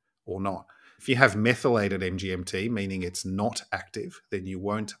pseudoprogression or not. If you have methylated MGMT, meaning it's not active, then you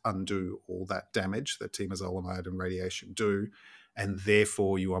won't undo all that damage that temozolomide and radiation do, and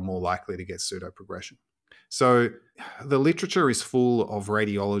therefore you are more likely to get pseudoprogression. So the literature is full of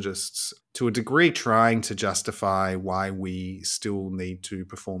radiologists, to a degree, trying to justify why we still need to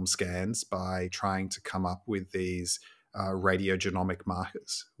perform scans by trying to come up with these radiogenomic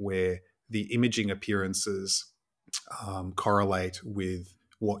markers where the imaging appearances correlate with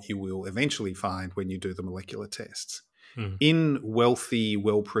what you will eventually find when you do the molecular tests. Mm. In wealthy,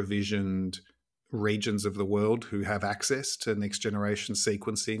 well-provisioned regions of the world who have access to next-generation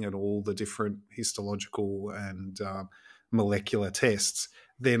sequencing and all the different histological and molecular tests,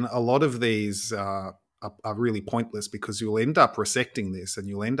 then a lot of these are really pointless, because you'll end up resecting this and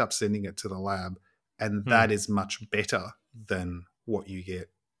you'll end up sending it to the lab, and that is much better than what you get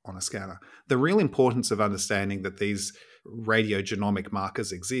on a scanner. The real importance of understanding that these radiogenomic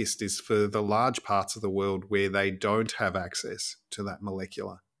markers exist is for the large parts of the world where they don't have access to that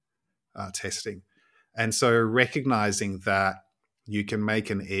molecular testing. And so recognizing that you can make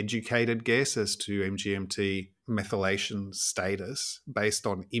an educated guess as to MGMT methylation status based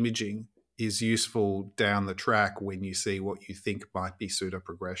on imaging is useful down the track when you see what you think might be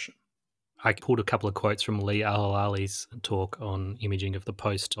pseudoprogression. I pulled a couple of quotes from Lee Al-Hilali's talk on imaging of the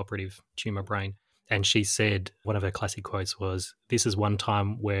post-operative tumour brain. And she said, one of her classic quotes was, "This is one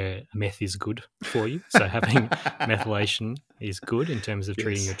time where meth is good for you." So having methylation is good in terms of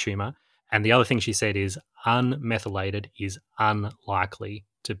treating your tumour. And the other thing she said is unmethylated is unlikely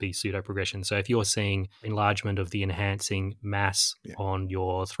to be pseudoprogression. So if you're seeing enlargement of the enhancing mass on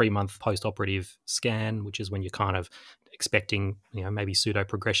your 3-month post-operative scan, which is when you're kind of expecting, maybe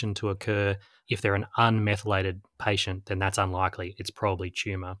pseudoprogression to occur, if they're an unmethylated patient, then that's unlikely. It's probably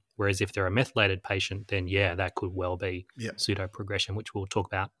tumour. Whereas if they're a methylated patient, then that could well be pseudoprogression, which we'll talk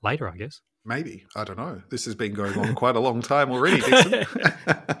about later, I guess. Maybe. I don't know. This has been going on quite a long time already, Dixon.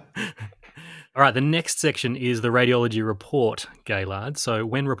 All right, the next section is the radiology report, Gaillard. So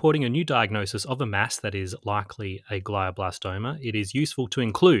when reporting a new diagnosis of a mass that is likely a glioblastoma, it is useful to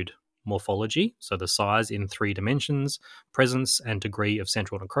include morphology, so the size in 3 dimensions, presence and degree of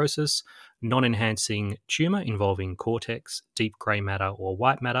central necrosis, non-enhancing tumour involving cortex, deep grey matter or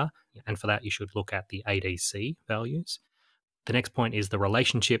white matter, and for that you should look at the ADC values. The next point is the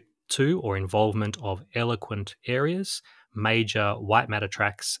relationship to or involvement of eloquent areas, major white matter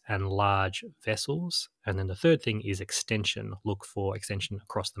tracts and large vessels. And then the third thing is extension. Look for extension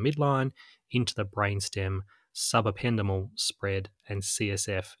across the midline, into the brainstem, subependymal spread, and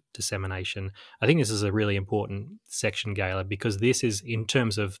CSF dissemination. I think this is a really important section, Gaillard, because this is, in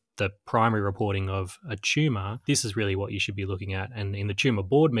terms of the primary reporting of a tumour, this is really what you should be looking at. And in the tumour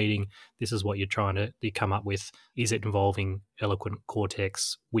board meeting, this is what you're trying to come up with. Is it involving eloquent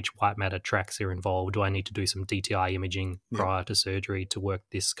cortex? Which white matter tracts are involved? Do I need to do some DTI imaging prior to surgery to work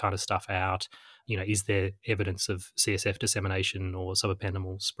this kind of stuff out? Is there evidence of CSF dissemination or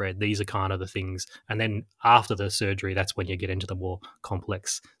subependymal spread? These are kind of the things. And then after the surgery, that's when you get into the more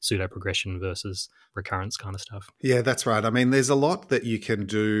complex pseudoprogression versus recurrence kind of stuff. Yeah, that's right. I mean, there's a lot that you can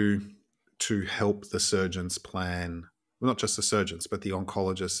do to help the surgeons plan, well, not just the surgeons, but the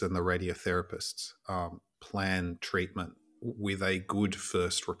oncologists and the radiotherapists plan treatment with a good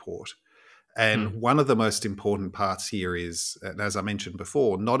first report. And one of the most important parts here is, as I mentioned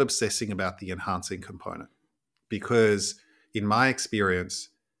before, not obsessing about the enhancing component. Because in my experience,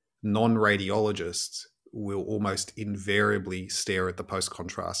 non-radiologists will almost invariably stare at the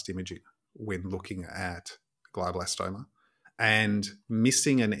post-contrast imaging when looking at glioblastoma. And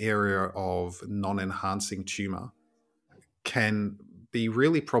missing an area of non-enhancing tumour can be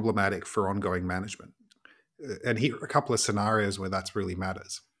really problematic for ongoing management. And here are a couple of scenarios where that really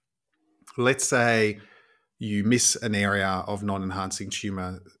matters. Let's say you miss an area of non-enhancing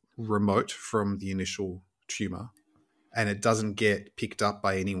tumour remote from the initial tumour, and it doesn't get picked up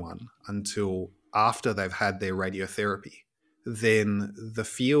by anyone until after they've had their radiotherapy. Then the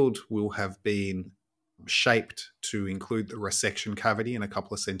field will have been shaped to include the resection cavity and a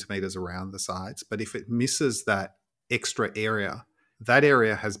couple of centimetres around the sides. But if it misses that extra area, that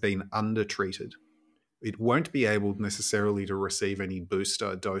area has been undertreated. It won't be able necessarily to receive any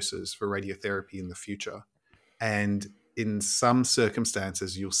booster doses for radiotherapy in the future. And in some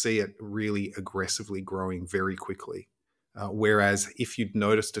circumstances, you'll see it really aggressively growing very quickly. Whereas if you'd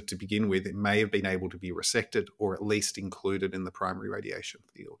noticed it to begin with, it may have been able to be resected or at least included in the primary radiation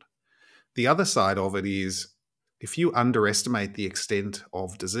field. The other side of it is, if you underestimate the extent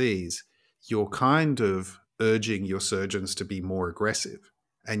of disease, you're kind of urging your surgeons to be more aggressive.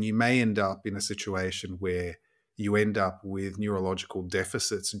 And you may end up in a situation where you end up with neurological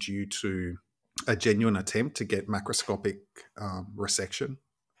deficits due to a genuine attempt to get macroscopic resection,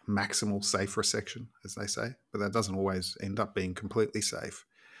 maximal safe resection, as they say, but that doesn't always end up being completely safe.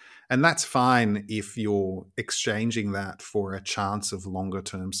 And that's fine if you're exchanging that for a chance of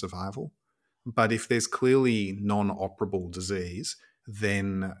longer-term survival. But if there's clearly non-operable disease,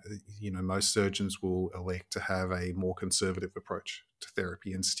 then most surgeons will elect to have a more conservative approach to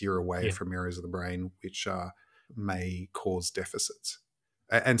therapy and steer away from areas of the brain which are may cause deficits.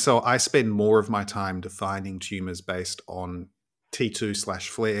 And so I spend more of my time defining tumors based on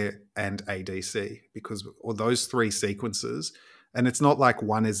T2/flare and ADC, because those three sequences, and it's not like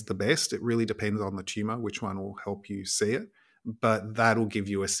one is the best, it really depends on the tumor, which one will help you see it, but that'll give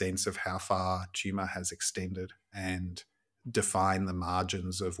you a sense of how far tumor has extended and define the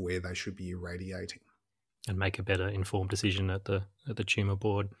margins of where they should be irradiating. And make a better informed decision at the tumor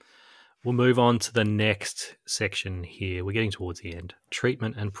board. We'll move on to the next section here. We're getting towards the end.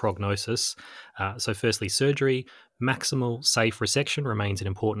 Treatment and prognosis. So firstly, surgery. Maximal safe resection remains an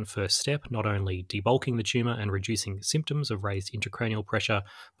important first step, not only debulking the tumour and reducing symptoms of raised intracranial pressure,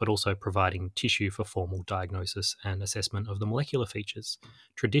 but also providing tissue for formal diagnosis and assessment of the molecular features.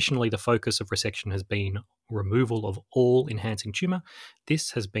 Traditionally, the focus of resection has been removal of all enhancing tumour.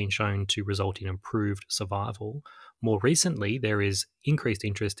 This has been shown to result in improved survival. More recently, there is increased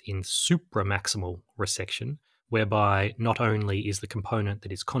interest in supramaximal resection, whereby not only is the component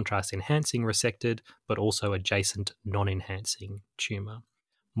that is contrast enhancing resected, but also adjacent non-enhancing tumour.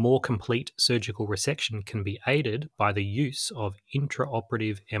 More complete surgical resection can be aided by the use of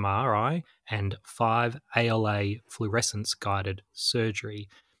intraoperative MRI and 5-ALA fluorescence-guided surgery.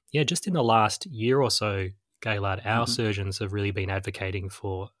 Yeah, just in the last year or so, Gaillard, our surgeons have really been advocating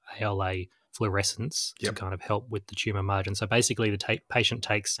for ALA fluorescence to kind of help with the tumour margin. So basically the patient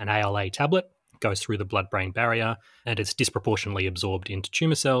takes an ALA tablet, goes through the blood-brain barrier, and it's disproportionately absorbed into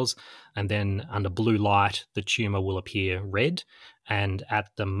tumour cells, and then under blue light the tumour will appear red, and at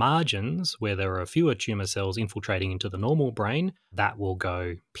the margins where there are fewer tumour cells infiltrating into the normal brain, that will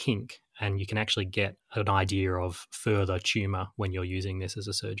go pink, and you can actually get an idea of further tumour when you're using this as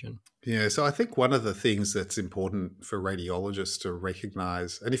a surgeon. Yeah, so I think one of the things that's important for radiologists to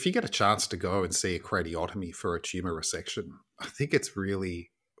recognise, and if you get a chance to go and see a cradiotomy for a tumour resection, I think it's really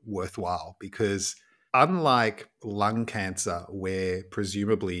worthwhile, because unlike lung cancer, where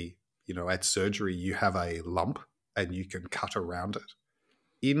presumably, at surgery you have a lump and you can cut around it,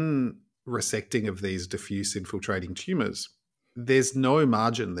 in resecting of these diffuse infiltrating tumours, there's no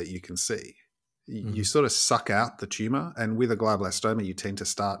margin that you can see. You sort of suck out the tumour, and with a glioblastoma you tend to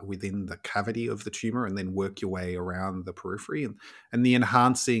start within the cavity of the tumour and then work your way around the periphery, and the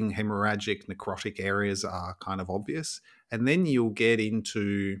enhancing hemorrhagic necrotic areas are kind of obvious, and then you'll get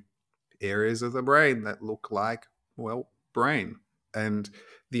into areas of the brain that look like, well, brain. And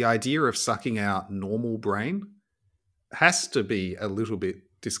the idea of sucking out normal brain has to be a little bit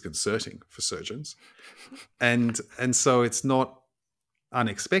disconcerting for surgeons. And so it's not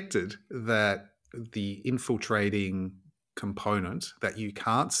unexpected that the infiltrating component that you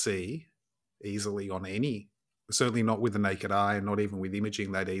can't see easily on any, certainly not with the naked eye and not even with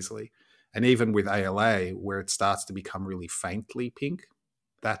imaging that easily, and even with ALA where it starts to become really faintly pink,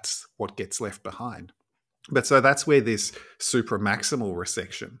 that's what gets left behind. But so that's where this supramaximal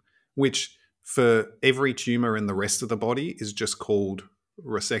resection, which for every tumor in the rest of the body is just called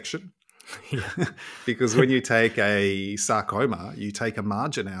resection. Because when you take a sarcoma, you take a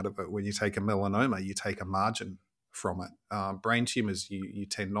margin out of it. When you take a melanoma, you take a margin from it. Brain tumors, you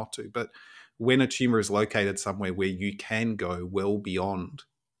tend not to. But when a tumor is located somewhere where you can go well beyond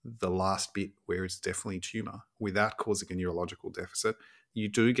the last bit where it's definitely tumor without causing a neurological deficit, you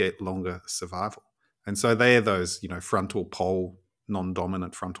do get longer survival. And so they are those, frontal pole,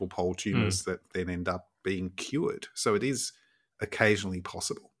 non-dominant frontal pole tumors that then end up being cured. So it is occasionally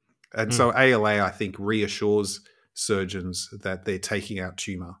possible. And so ALA, I think, reassures surgeons that they're taking out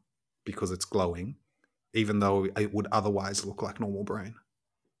tumor because it's glowing, even though it would otherwise look like normal brain.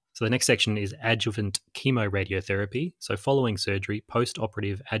 So the next section is adjuvant chemoradiotherapy. So following surgery,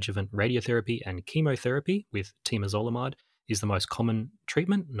 post-operative adjuvant radiotherapy and chemotherapy with temozolomide is the most common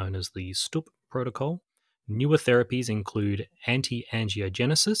treatment, known as the STUP protocol. Newer therapies include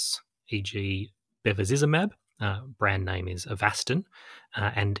anti-angiogenesis, e.g. bevacizumab, brand name is Avastin,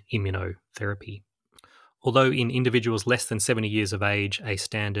 and immunotherapy. Although in individuals less than 70 years of age, a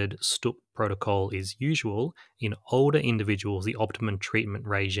standard STUP protocol is usual, in older individuals, the optimum treatment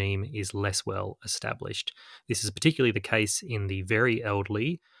regime is less well established. This is particularly the case in the very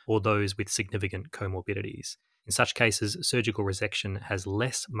elderly or those with significant comorbidities. In such cases, surgical resection has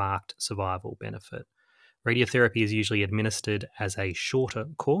less marked survival benefit. Radiotherapy is usually administered as a shorter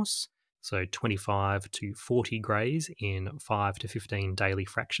course, so 25 to 40 grays in 5 to 15 daily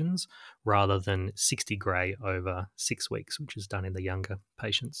fractions, rather than 60 gray over 6 weeks, which is done in the younger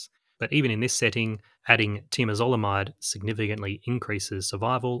patients. But even in this setting, adding temozolomide significantly increases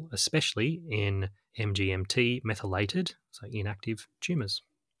survival, especially in MGMT methylated, so inactive tumours.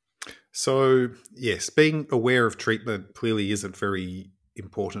 So, yes, being aware of treatment clearly isn't very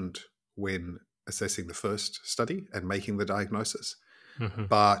important when assessing the first study and making the diagnosis. Mm-hmm.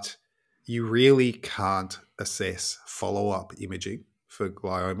 But you really can't assess follow-up imaging for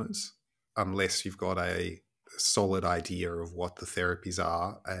gliomas unless you've got a solid idea of what the therapies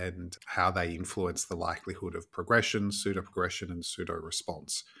are and how they influence the likelihood of progression, pseudo-progression, and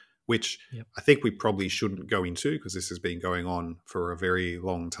pseudo-response, which I think we probably shouldn't go into because this has been going on for a very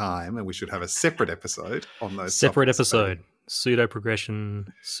long time, and we should have a separate episode on those Separate topics, episode. maybe.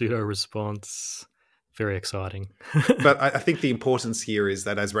 Pseudo-progression, pseudo-response. Very exciting. But I think the importance here is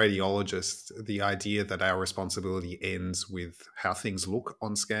that as radiologists, the idea that our responsibility ends with how things look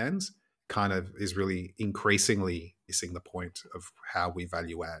on scans kind of is really increasingly missing the point of how we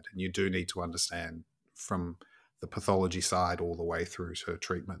value add. And you do need to understand from the pathology side all the way through to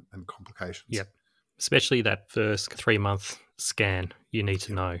treatment and complications. Yep. Especially that first 3-month scan, you need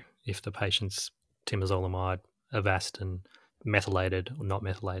to know if the patient's temozolomide, Avastin, methylated or not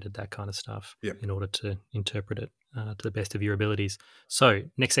methylated, that kind of stuff, in order to interpret it to the best of your abilities. So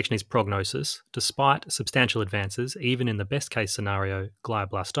next section is prognosis. Despite substantial advances, even in the best case scenario,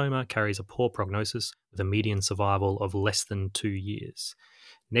 glioblastoma carries a poor prognosis with a median survival of less than 2 years.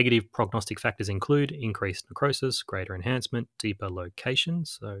 Negative prognostic factors include increased necrosis, greater enhancement, deeper location,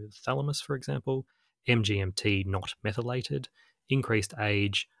 so thalamus, for example, MGMT not methylated, increased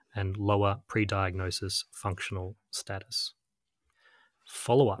age, and lower pre-diagnosis functional status.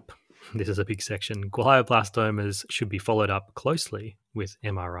 Follow-up. This is a big section. Glioblastomas should be followed up closely with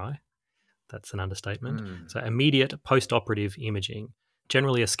MRI. That's an understatement. So immediate post-operative imaging.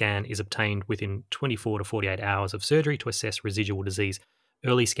 Generally, a scan is obtained within 24 to 48 hours of surgery to assess residual disease.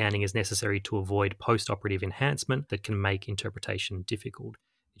 Early scanning is necessary to avoid post-operative enhancement that can make interpretation difficult.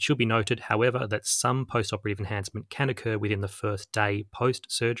 It should be noted, however, that some post-operative enhancement can occur within the first day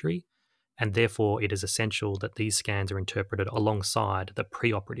post-surgery, and therefore it is essential that these scans are interpreted alongside the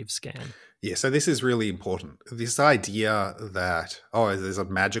preoperative scan. Yeah, so this is really important. This idea that, there's a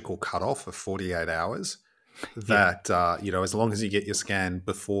magical cutoff of 48 hours, that, as long as you get your scan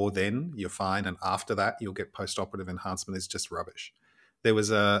before then, you're fine, and after that, you'll get post-operative enhancement is just rubbish. There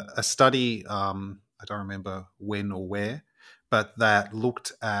was a study, I don't remember when or where, but that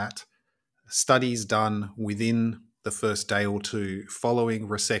looked at studies done within the first day or two following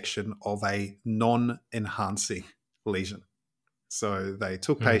resection of a non-enhancing lesion. So they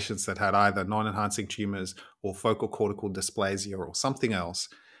took patients that had either non-enhancing tumors or focal cortical dysplasia or something else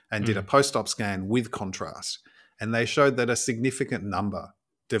and did a post-op scan with contrast. And they showed that a significant number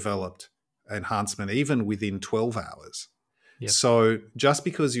developed enhancement even within 12 hours. So just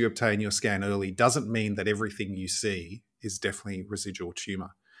because you obtain your scan early doesn't mean that everything you see is definitely residual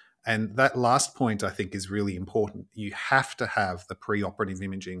tumor. And that last point, I think, is really important. You have to have the preoperative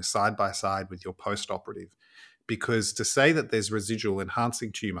imaging side by side with your postoperative, because to say that there's residual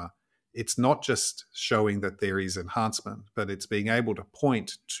enhancing tumor, it's not just showing that there is enhancement, but it's being able to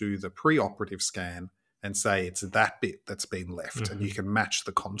point to the preoperative scan and say it's that bit that's been left, and you can match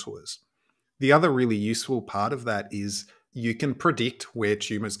the contours. The other really useful part of that is you can predict where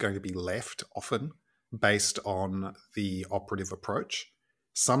tumor is going to be left often based on the operative approach.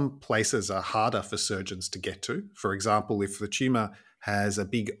 Some places are harder for surgeons to get to. For example, if the tumor has a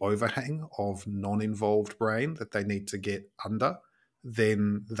big overhang of non-involved brain that they need to get under,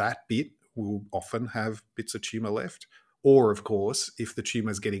 then that bit will often have bits of tumor left. Or, of course, if the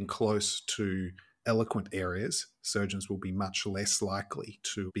tumor is getting close to eloquent areas, surgeons will be much less likely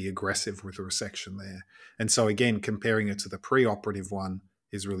to be aggressive with a resection there. And so, again, comparing it to the preoperative one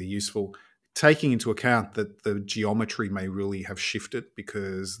is really useful, taking into account that the geometry may really have shifted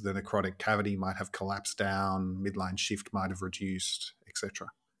because the necrotic cavity might have collapsed down, midline shift might have reduced, etc.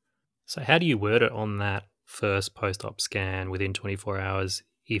 So how do you word it on that first post-op scan within 24 hours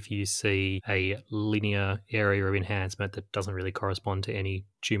if you see a linear area of enhancement that doesn't really correspond to any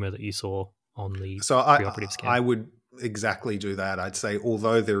tumor that you saw on the preoperative scan? I would exactly do that. I'd say,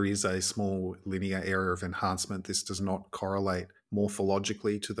 although there is a small linear area of enhancement, this does not correlate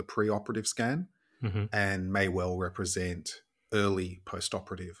morphologically to the preoperative scan and may well represent early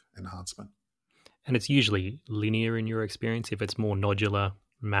postoperative enhancement. And it's usually linear in your experience. If it's more nodular,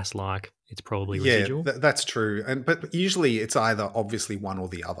 mass-like, it's probably residual. Yeah, that's true. But usually it's either obviously one or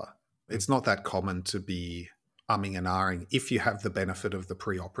the other. It's not that common to be umming and ahhing if you have the benefit of the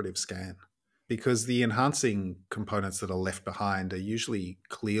preoperative scan, because the enhancing components that are left behind are usually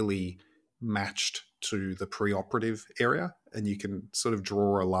clearly matched to the preoperative area, and you can sort of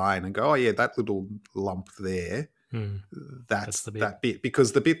draw a line and go, oh yeah, that little lump there, that's that bit,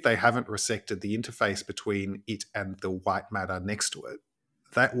 because the bit they haven't resected, the interface between it and the white matter next to it,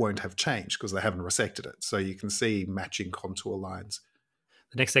 that won't have changed because they haven't resected it. So you can see matching contour lines.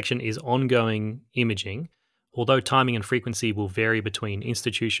 The next section is ongoing imaging. Although timing and frequency will vary between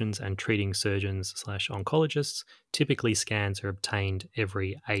institutions and treating surgeons/oncologists, typically scans are obtained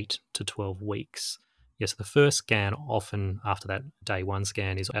every 8 to 12 weeks. Yes, the first scan, often after that day one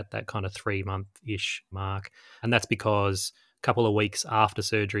scan, is at that kind of 3-month-ish mark. And that's because a couple of weeks after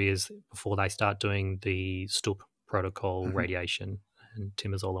surgery is before they start doing the STUP protocol radiation and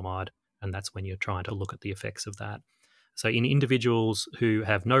temozolomide. And that's when you're trying to look at the effects of that. So in individuals who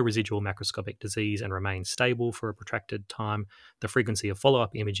have no residual macroscopic disease and remain stable for a protracted time, the frequency of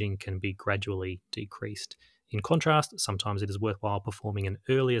follow-up imaging can be gradually decreased. In contrast, sometimes it is worthwhile performing an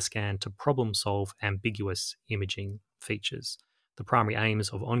earlier scan to problem-solve ambiguous imaging features. The primary aims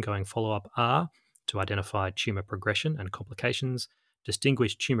of ongoing follow-up are to identify tumour progression and complications,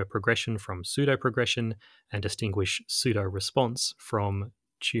 distinguish tumour progression from pseudoprogression, and distinguish pseudo-response from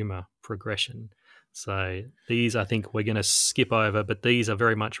tumour progression. So these I think we're going to skip over, but these are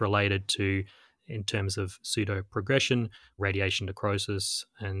very much related to, in terms of pseudo-progression, radiation necrosis,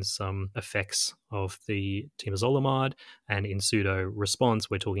 and some effects of the temozolomide. And in pseudo-response,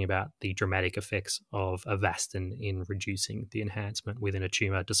 we're talking about the dramatic effects of Avastin in reducing the enhancement within a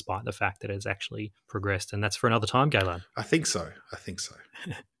tumour, despite the fact that it's actually progressed. And that's for another time, Gaillard. I think so.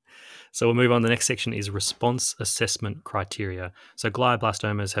 So we'll move on. The next section is response assessment criteria. So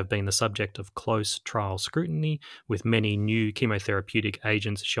glioblastomas have been the subject of close trial scrutiny, with many new chemotherapeutic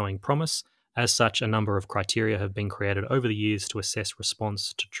agents showing promise. As such, a number of criteria have been created over the years to assess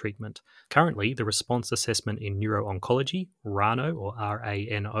response to treatment. Currently, the response assessment in neuro-oncology, RANO or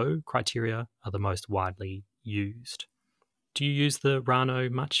RANO criteria, are the most widely used. Do you use the RANO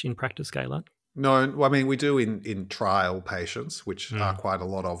much in practice, Gaillard? No, I mean, we do in trial patients, which are quite a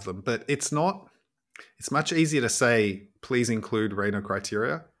lot of them, but it's much easier to say, please include RANO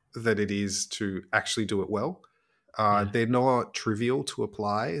criteria than it is to actually do it well. They're not trivial to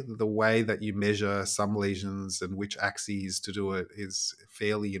apply. The way that you measure some lesions and which axes to do it is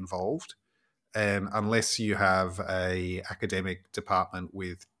fairly involved. And unless you have a academic department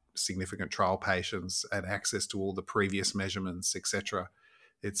with significant trial patients and access to all the previous measurements, etc.,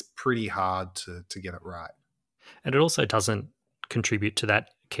 it's pretty hard to get it right. And it also doesn't contribute to that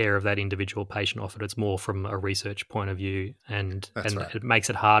care of that individual patient offered. It's more from a research point of view, and right. It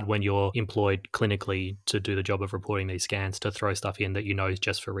makes it hard when you're employed clinically to do the job of reporting these scans to throw stuff in that you know is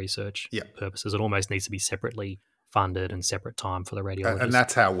just for research purposes. It almost needs to be separately funded and separate time for the radiologist. And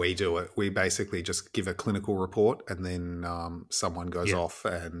that's how we do it. We basically just give a clinical report, and then someone goes off,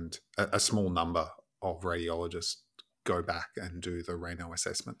 and a small number of radiologists go back and do the RANO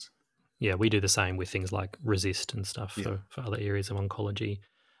assessments. Yeah, we do the same with things like RESIST and stuff for other areas of oncology.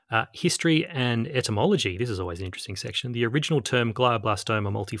 History and etymology. This is always an interesting section. The original term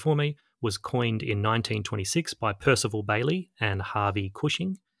glioblastoma multiforme was coined in 1926 by Percival Bailey and Harvey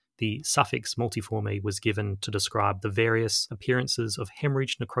Cushing. The suffix multiforme was given to describe the various appearances of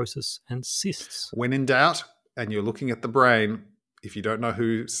hemorrhage, necrosis, and cysts. When in doubt, and you're looking at the brain, if you don't know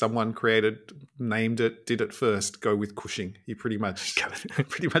who someone created, named it, did it first, go with Cushing. He pretty much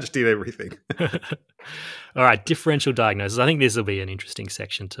did everything. All right, differential diagnosis. I think this will be an interesting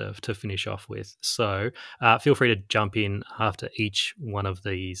section to finish off with. So feel free to jump in after each one of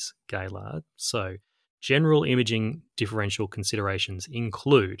these, Gaillard. So general imaging differential considerations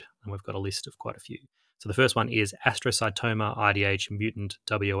include, and we've got a list of quite a few. So the first one is astrocytoma, IDH, mutant,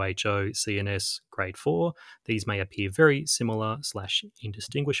 WHO, CNS, grade 4. These may appear very similar /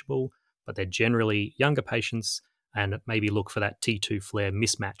 indistinguishable, but they're generally younger patients, and maybe look for that T2 flare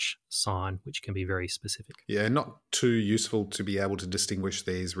mismatch sign, which can be very specific. Yeah, not too useful to be able to distinguish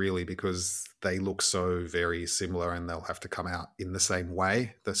these really, because they look so very similar and they'll have to come out in the same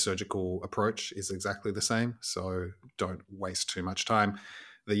way. The surgical approach is exactly the same, so don't waste too much time.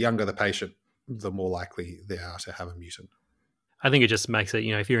 The younger the patient, the more likely they are to have a mutant. I think it just makes it,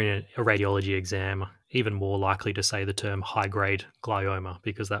 if you're in a radiology exam, even more likely to say the term high-grade glioma,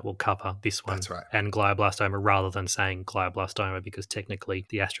 because that will cover this one. That's right. And glioblastoma, rather than saying glioblastoma, because technically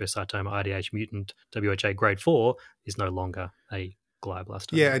the astrocytoma IDH mutant WHA grade 4 is no longer a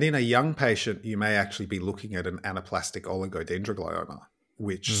glioblastoma. Yeah, and in a young patient, you may actually be looking at an anaplastic oligodendroglioma,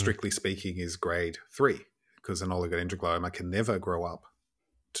 which strictly speaking is grade 3, because an oligodendroglioma can never grow up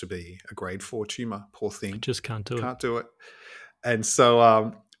to be a grade 4 tumor. Poor thing. Just can't do it. And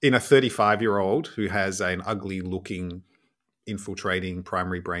so in a 35-year-old who has an ugly-looking infiltrating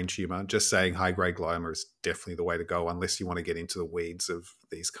primary brain tumor, just saying high-grade glioma is definitely the way to go, unless you want to get into the weeds of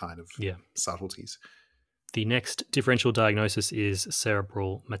these kind of subtleties. The next differential diagnosis is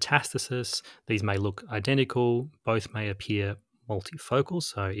cerebral metastasis. These may look identical. Both may appear multifocal.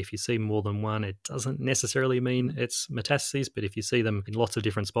 So if you see more than one, it doesn't necessarily mean it's metastases, but if you see them in lots of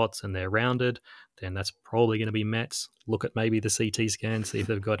different spots and they're rounded, then that's probably going to be Mets. Look at maybe the CT scan, see if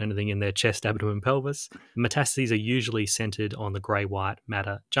they've got anything in their chest, abdomen, pelvis. Metastases are usually centered on the grey-white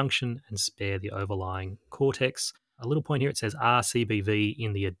matter junction and spare the overlying cortex. A little point here, it says RCBV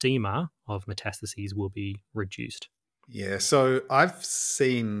in the edema of metastases will be reduced. Yeah, so I've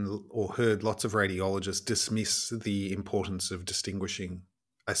seen or heard lots of radiologists dismiss the importance of distinguishing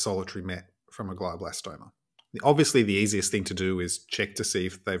a solitary Met from a glioblastoma. Obviously, the easiest thing to do is check to see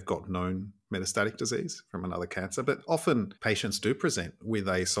if they've got known metastatic disease from another cancer, but often patients do present with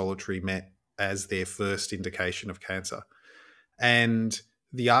a solitary Met as their first indication of cancer. And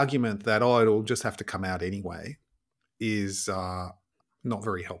the argument that, it'll just have to come out anyway is not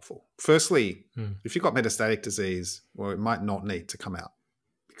very helpful. Firstly, if you've got metastatic disease, well, it might not need to come out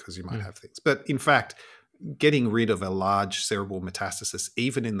because you might have things. But in fact, getting rid of a large cerebral metastasis,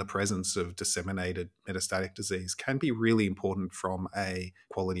 even in the presence of disseminated metastatic disease, can be really important from a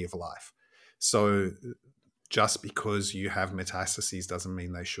quality of life. So just because you have metastases doesn't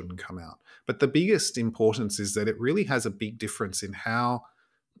mean they shouldn't come out. But the biggest importance is that it really has a big difference in how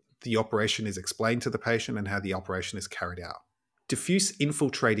the operation is explained to the patient and how the operation is carried out. Diffuse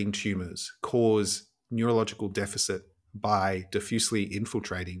infiltrating tumors cause neurological deficit by diffusely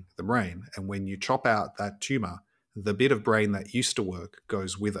infiltrating the brain. And when you chop out that tumor, the bit of brain that used to work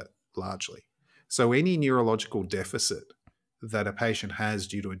goes with it largely. So any neurological deficit that a patient has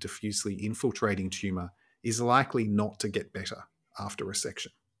due to a diffusely infiltrating tumor is likely not to get better after resection.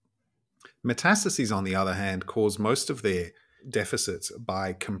 Metastases, on the other hand, cause most of their deficits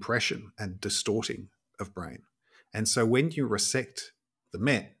by compression and distorting of brain. And so when you resect the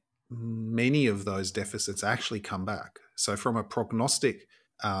Met, many of those deficits actually come back. So from a prognostic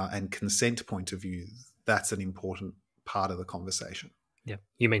and consent point of view, that's an important part of the conversation. Yeah.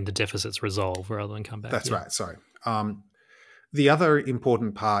 You mean the deficits resolve rather than come back? That's right. Sorry. The other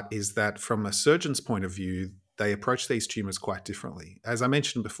important part is that from a surgeon's point of view, they approach these tumors quite differently. As I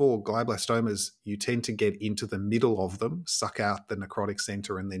mentioned before, glioblastomas, you tend to get into the middle of them, suck out the necrotic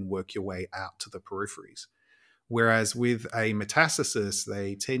center, and then work your way out to the peripheries. Whereas with a metastasis,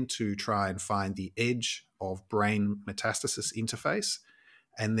 they tend to try and find the edge of brain metastasis interface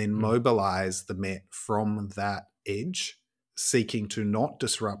and then mobilize the Met from that edge, seeking to not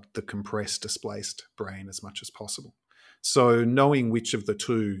disrupt the compressed, displaced brain as much as possible. So knowing which of the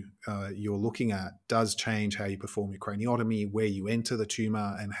two you're looking at does change how you perform your craniotomy, where you enter the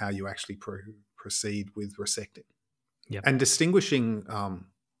tumor, and how you actually proceed with resecting. Yep. And distinguishing...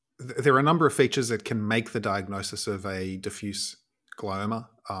 there are a number of features that can make the diagnosis of a diffuse glioma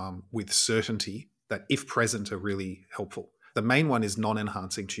with certainty that, if present, are really helpful. The main one is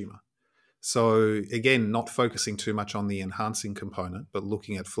non-enhancing tumor. So again, not focusing too much on the enhancing component, but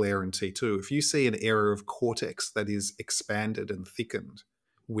looking at FLAIR and T2. If you see an area of cortex that is expanded and thickened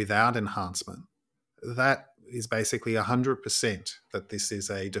without enhancement, that is basically 100% that this is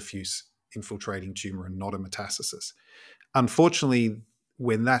a diffuse infiltrating tumor and not a metastasis. Unfortunately,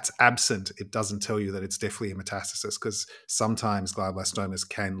 when that's absent, it doesn't tell you that it's definitely a metastasis, because sometimes glioblastomas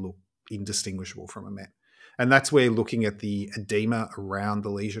can look indistinguishable from a Met. And that's where looking at the edema around the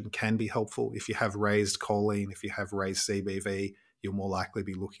lesion can be helpful. If you have raised choline, if you have raised CBV, you'll more likely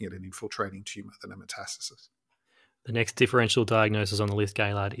be looking at an infiltrating tumor than a metastasis. The next differential diagnosis on the list,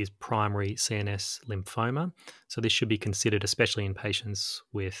 Gaillard, is primary CNS lymphoma. So this should be considered especially in patients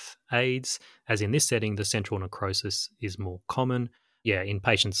with AIDS, as in this setting, the central necrosis is more common. Yeah, in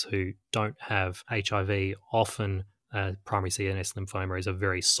patients who don't have HIV, often primary CNS lymphoma is a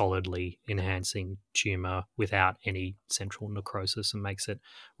very solidly enhancing tumour without any central necrosis, and makes it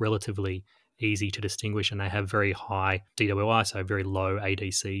relatively easy to distinguish. And they have very high DWI, so very low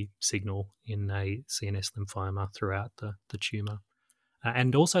ADC signal in a CNS lymphoma throughout the tumour.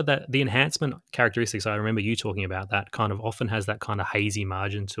 And also that the enhancement characteristics, I remember you talking about that, kind of often has that kind of hazy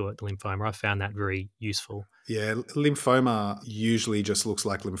margin to it, the lymphoma. I found that very useful. Yeah, lymphoma usually just looks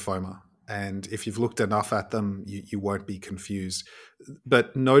like lymphoma. And if you've looked enough at them, you won't be confused.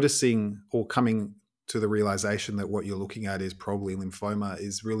 But noticing or coming to the realization that what you're looking at is probably lymphoma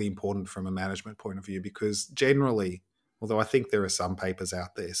is really important from a management point of view, because generally, although I think there are some papers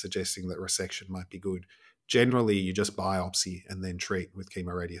out there suggesting that resection might be good, generally you just biopsy and then treat with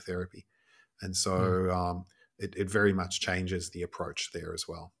chemoradiotherapy. And so it very much changes the approach there as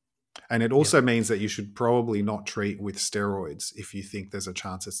well. And it also means that you should probably not treat with steroids if you think there's a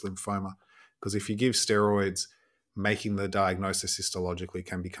chance it's lymphoma, because if you give steroids, making the diagnosis histologically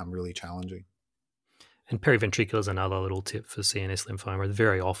can become really challenging. And periventricular is another little tip for CNS lymphoma.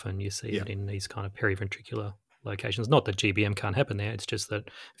 Very often you see it in these kind of periventricular locations. Not that GBM can't happen there. It's just that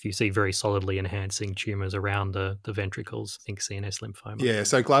if you see very solidly enhancing tumours around the ventricles, think CNS lymphoma. Yeah,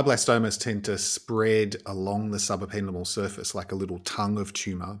 so glioblastomas tend to spread along the subependymal surface like a little tongue of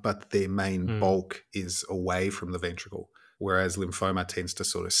tumour, but their main bulk is away from the ventricle, whereas lymphoma tends to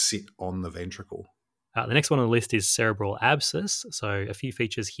sort of sit on the ventricle. The next one on the list is cerebral abscess. So a few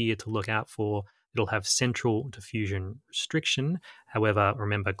features here to look out for. It'll have central diffusion restriction. However,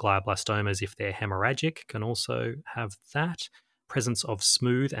 remember glioblastomas, if they're hemorrhagic, can also have that. Presence of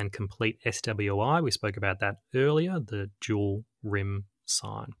smooth and complete SWI. We spoke about that earlier, the dual rim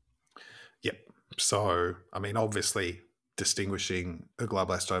sign. Yep. So, I mean, obviously, distinguishing a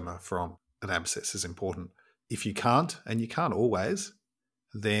glioblastoma from an abscess is important. If you can't, and you can't always,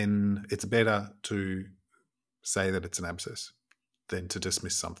 then it's better to say that it's an abscess than to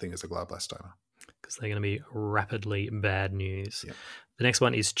dismiss something as a glioblastoma. Because they're going to be rapidly bad news. Yep. The next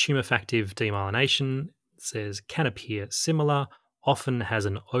one is tumor-factive demyelination. It says, can appear similar, often has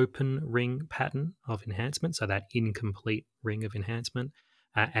an open ring pattern of enhancement, so that incomplete ring of enhancement,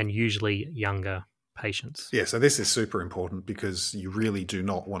 and usually younger patients. Yeah, so this is super important because you really do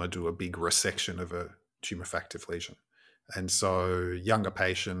not want to do a big resection of a tumor-factive lesion. And so younger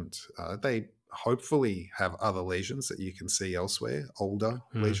patients, they hopefully have other lesions that you can see elsewhere, older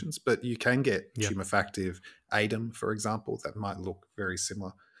lesions, but you can get tumor-factive ADEM, for example, that might look very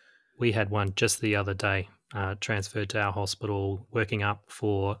similar. We had one just the other day, transferred to our hospital, working up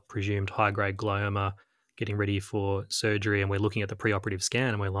for presumed high-grade glioma, getting ready for surgery, and we're looking at the preoperative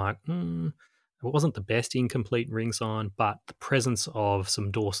scan, and we're like, it wasn't the best incomplete ring sign, but the presence of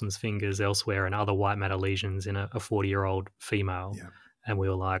some Dawson's fingers elsewhere and other white matter lesions in a 40-year-old female. Yeah. And we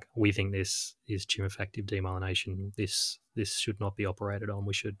were like, we think this is tumor-factive demyelination. This should not be operated on.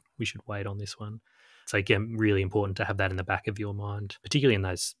 We should wait on this one. So again, really important to have that in the back of your mind, particularly in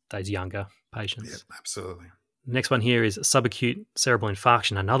those younger patients. Yeah, absolutely. Next one here is subacute cerebral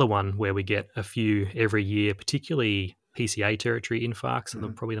infarction, another one where we get a few every year, particularly PCA territory infarcts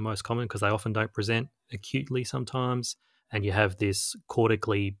are probably the most common because they often don't present acutely sometimes. And you have this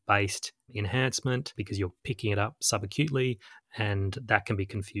cortically based enhancement because you're picking it up subacutely, and that can be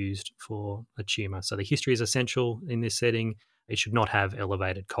confused for a tumour. So the history is essential in this setting. It should not have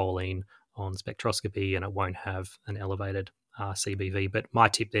elevated choline on spectroscopy, and it won't have an elevated CBV. But my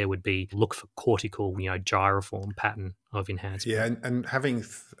tip there would be look for cortical, gyriform pattern of enhancement. Yeah, and having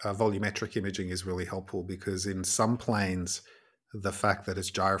volumetric imaging is really helpful because in some planes, the fact that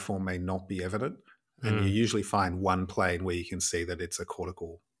it's gyriform may not be evident. And you usually find one plane where you can see that it's a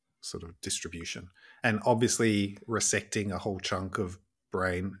cortical sort of distribution. And obviously resecting a whole chunk of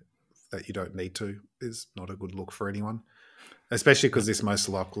brain that you don't need to is not a good look for anyone, especially because this most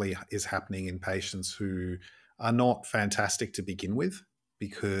likely is happening in patients who are not fantastic to begin with,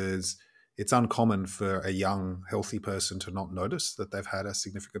 because it's uncommon for a young, healthy person to not notice that they've had a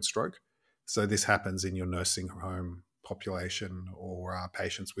significant stroke. So this happens in your nursing home population or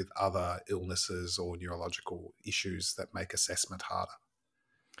patients with other illnesses or neurological issues that make assessment harder.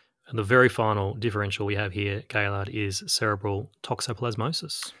 And the very final differential we have here, Gaillard, is cerebral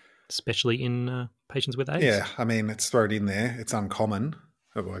toxoplasmosis, especially in patients with AIDS. Yeah, I mean, it's thrown in there. It's uncommon.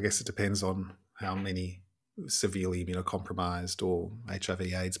 Well, I guess it depends on how many severely immunocompromised or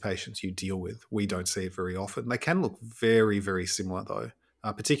HIV/AIDS patients you deal with. We don't see it very often. They can look very, very similar, though,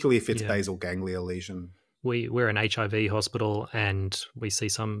 particularly if it's basal ganglia lesion. We're an HIV hospital and we see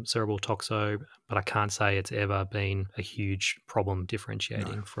some cerebral toxo, but I can't say it's ever been a huge problem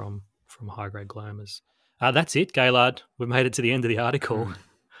differentiating from high-grade gliomas. That's it, Gaillard. We've made it to the end of the article.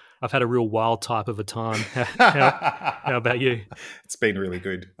 I've had a real wild type of a time. How about you? It's been really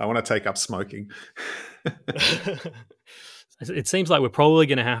good. I want to take up smoking. It seems like we're probably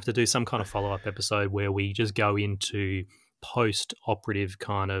going to have to do some kind of follow-up episode where we just go into post-operative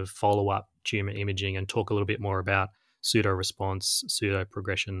kind of follow-up tumor imaging and talk a little bit more about pseudo-response,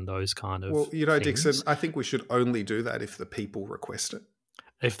 pseudo-progression, those kind of things. Dixon, I think we should only do that if the people request it.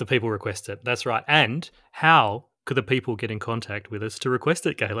 If the people request it, that's right. And how could the people get in contact with us to request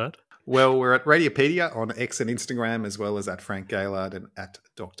it, Gaillard? Well, we're at Radiopaedia on X and Instagram, as well as at Frank Gaillard and at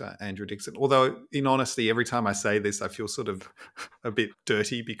Dr. Andrew Dixon. Although, in honesty, every time I say this, I feel sort of a bit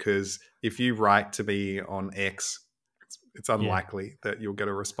dirty because if you write to me on X, it's unlikely that you'll get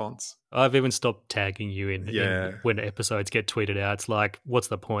a response. I've even stopped tagging you in when episodes get tweeted out. It's like, what's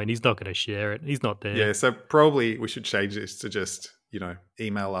the point? He's not going to share it. He's not there. Yeah, so probably we should change this to just,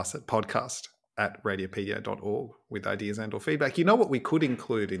 email us at podcast@radiopaedia.org with ideas and or feedback. You know what we could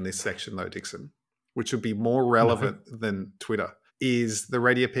include in this section though, Dixon, which would be more relevant than Twitter, is the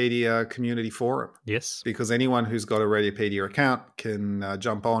Radiopaedia community forum. Yes. Because anyone who's got a Radiopaedia account can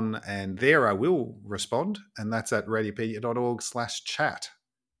jump on, and there I will respond. And that's at radiopaedia.org/chat.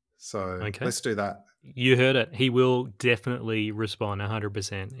 So let's do that. You heard it. He will definitely respond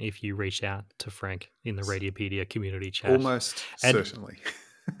 100% if you reach out to Frank in the Radiopaedia community chat. Almost certainly.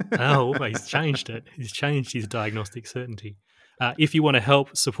 He's changed it. He's changed his diagnostic certainty. If you want to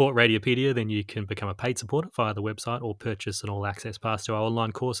help support Radiopaedia, then you can become a paid supporter via the website or purchase an all-access pass to our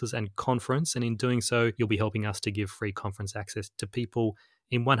online courses and conference. And in doing so, you'll be helping us to give free conference access to people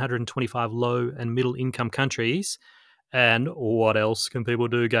in 125 low and middle income countries. And what else can people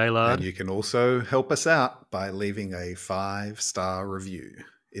do, Gaillard? And you can also help us out by leaving a 5-star review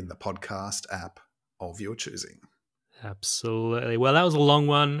in the podcast app of your choosing. Absolutely. Well, that was a long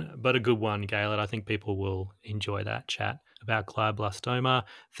one, but a good one, Gaillard. I think people will enjoy that chat about glioblastoma.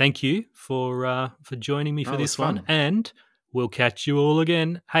 Thank you for joining me for this one, and we'll catch you all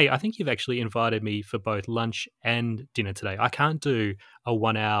again. Hey, I think you've actually invited me for both lunch and dinner today. I can't do a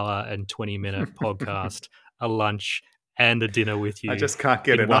 1 hour and 20-minute podcast, a lunch and a dinner with you. I just can't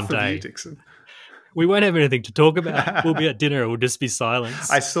get enough of you, Dixon. We won't have anything to talk about. We'll be at dinner. It will just be silence.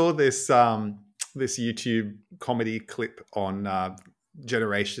 I saw this this YouTube comedy clip on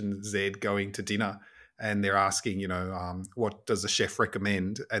Generation Z going to dinner, and they're asking, what does a chef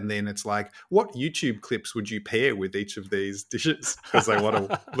recommend? And then it's like, what YouTube clips would you pair with each of these dishes? Because they want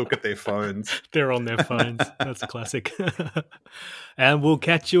to look at their phones. They're on their phones. That's classic. And we'll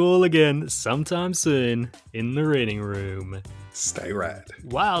catch you all again sometime soon in the reading room. Stay rad.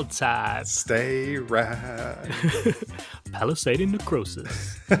 Wild type. Stay rad. Palisading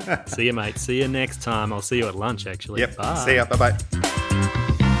necrosis. See you, mate. See you next time. I'll see you at lunch, actually. Yep. Bye. See ya. Bye-bye.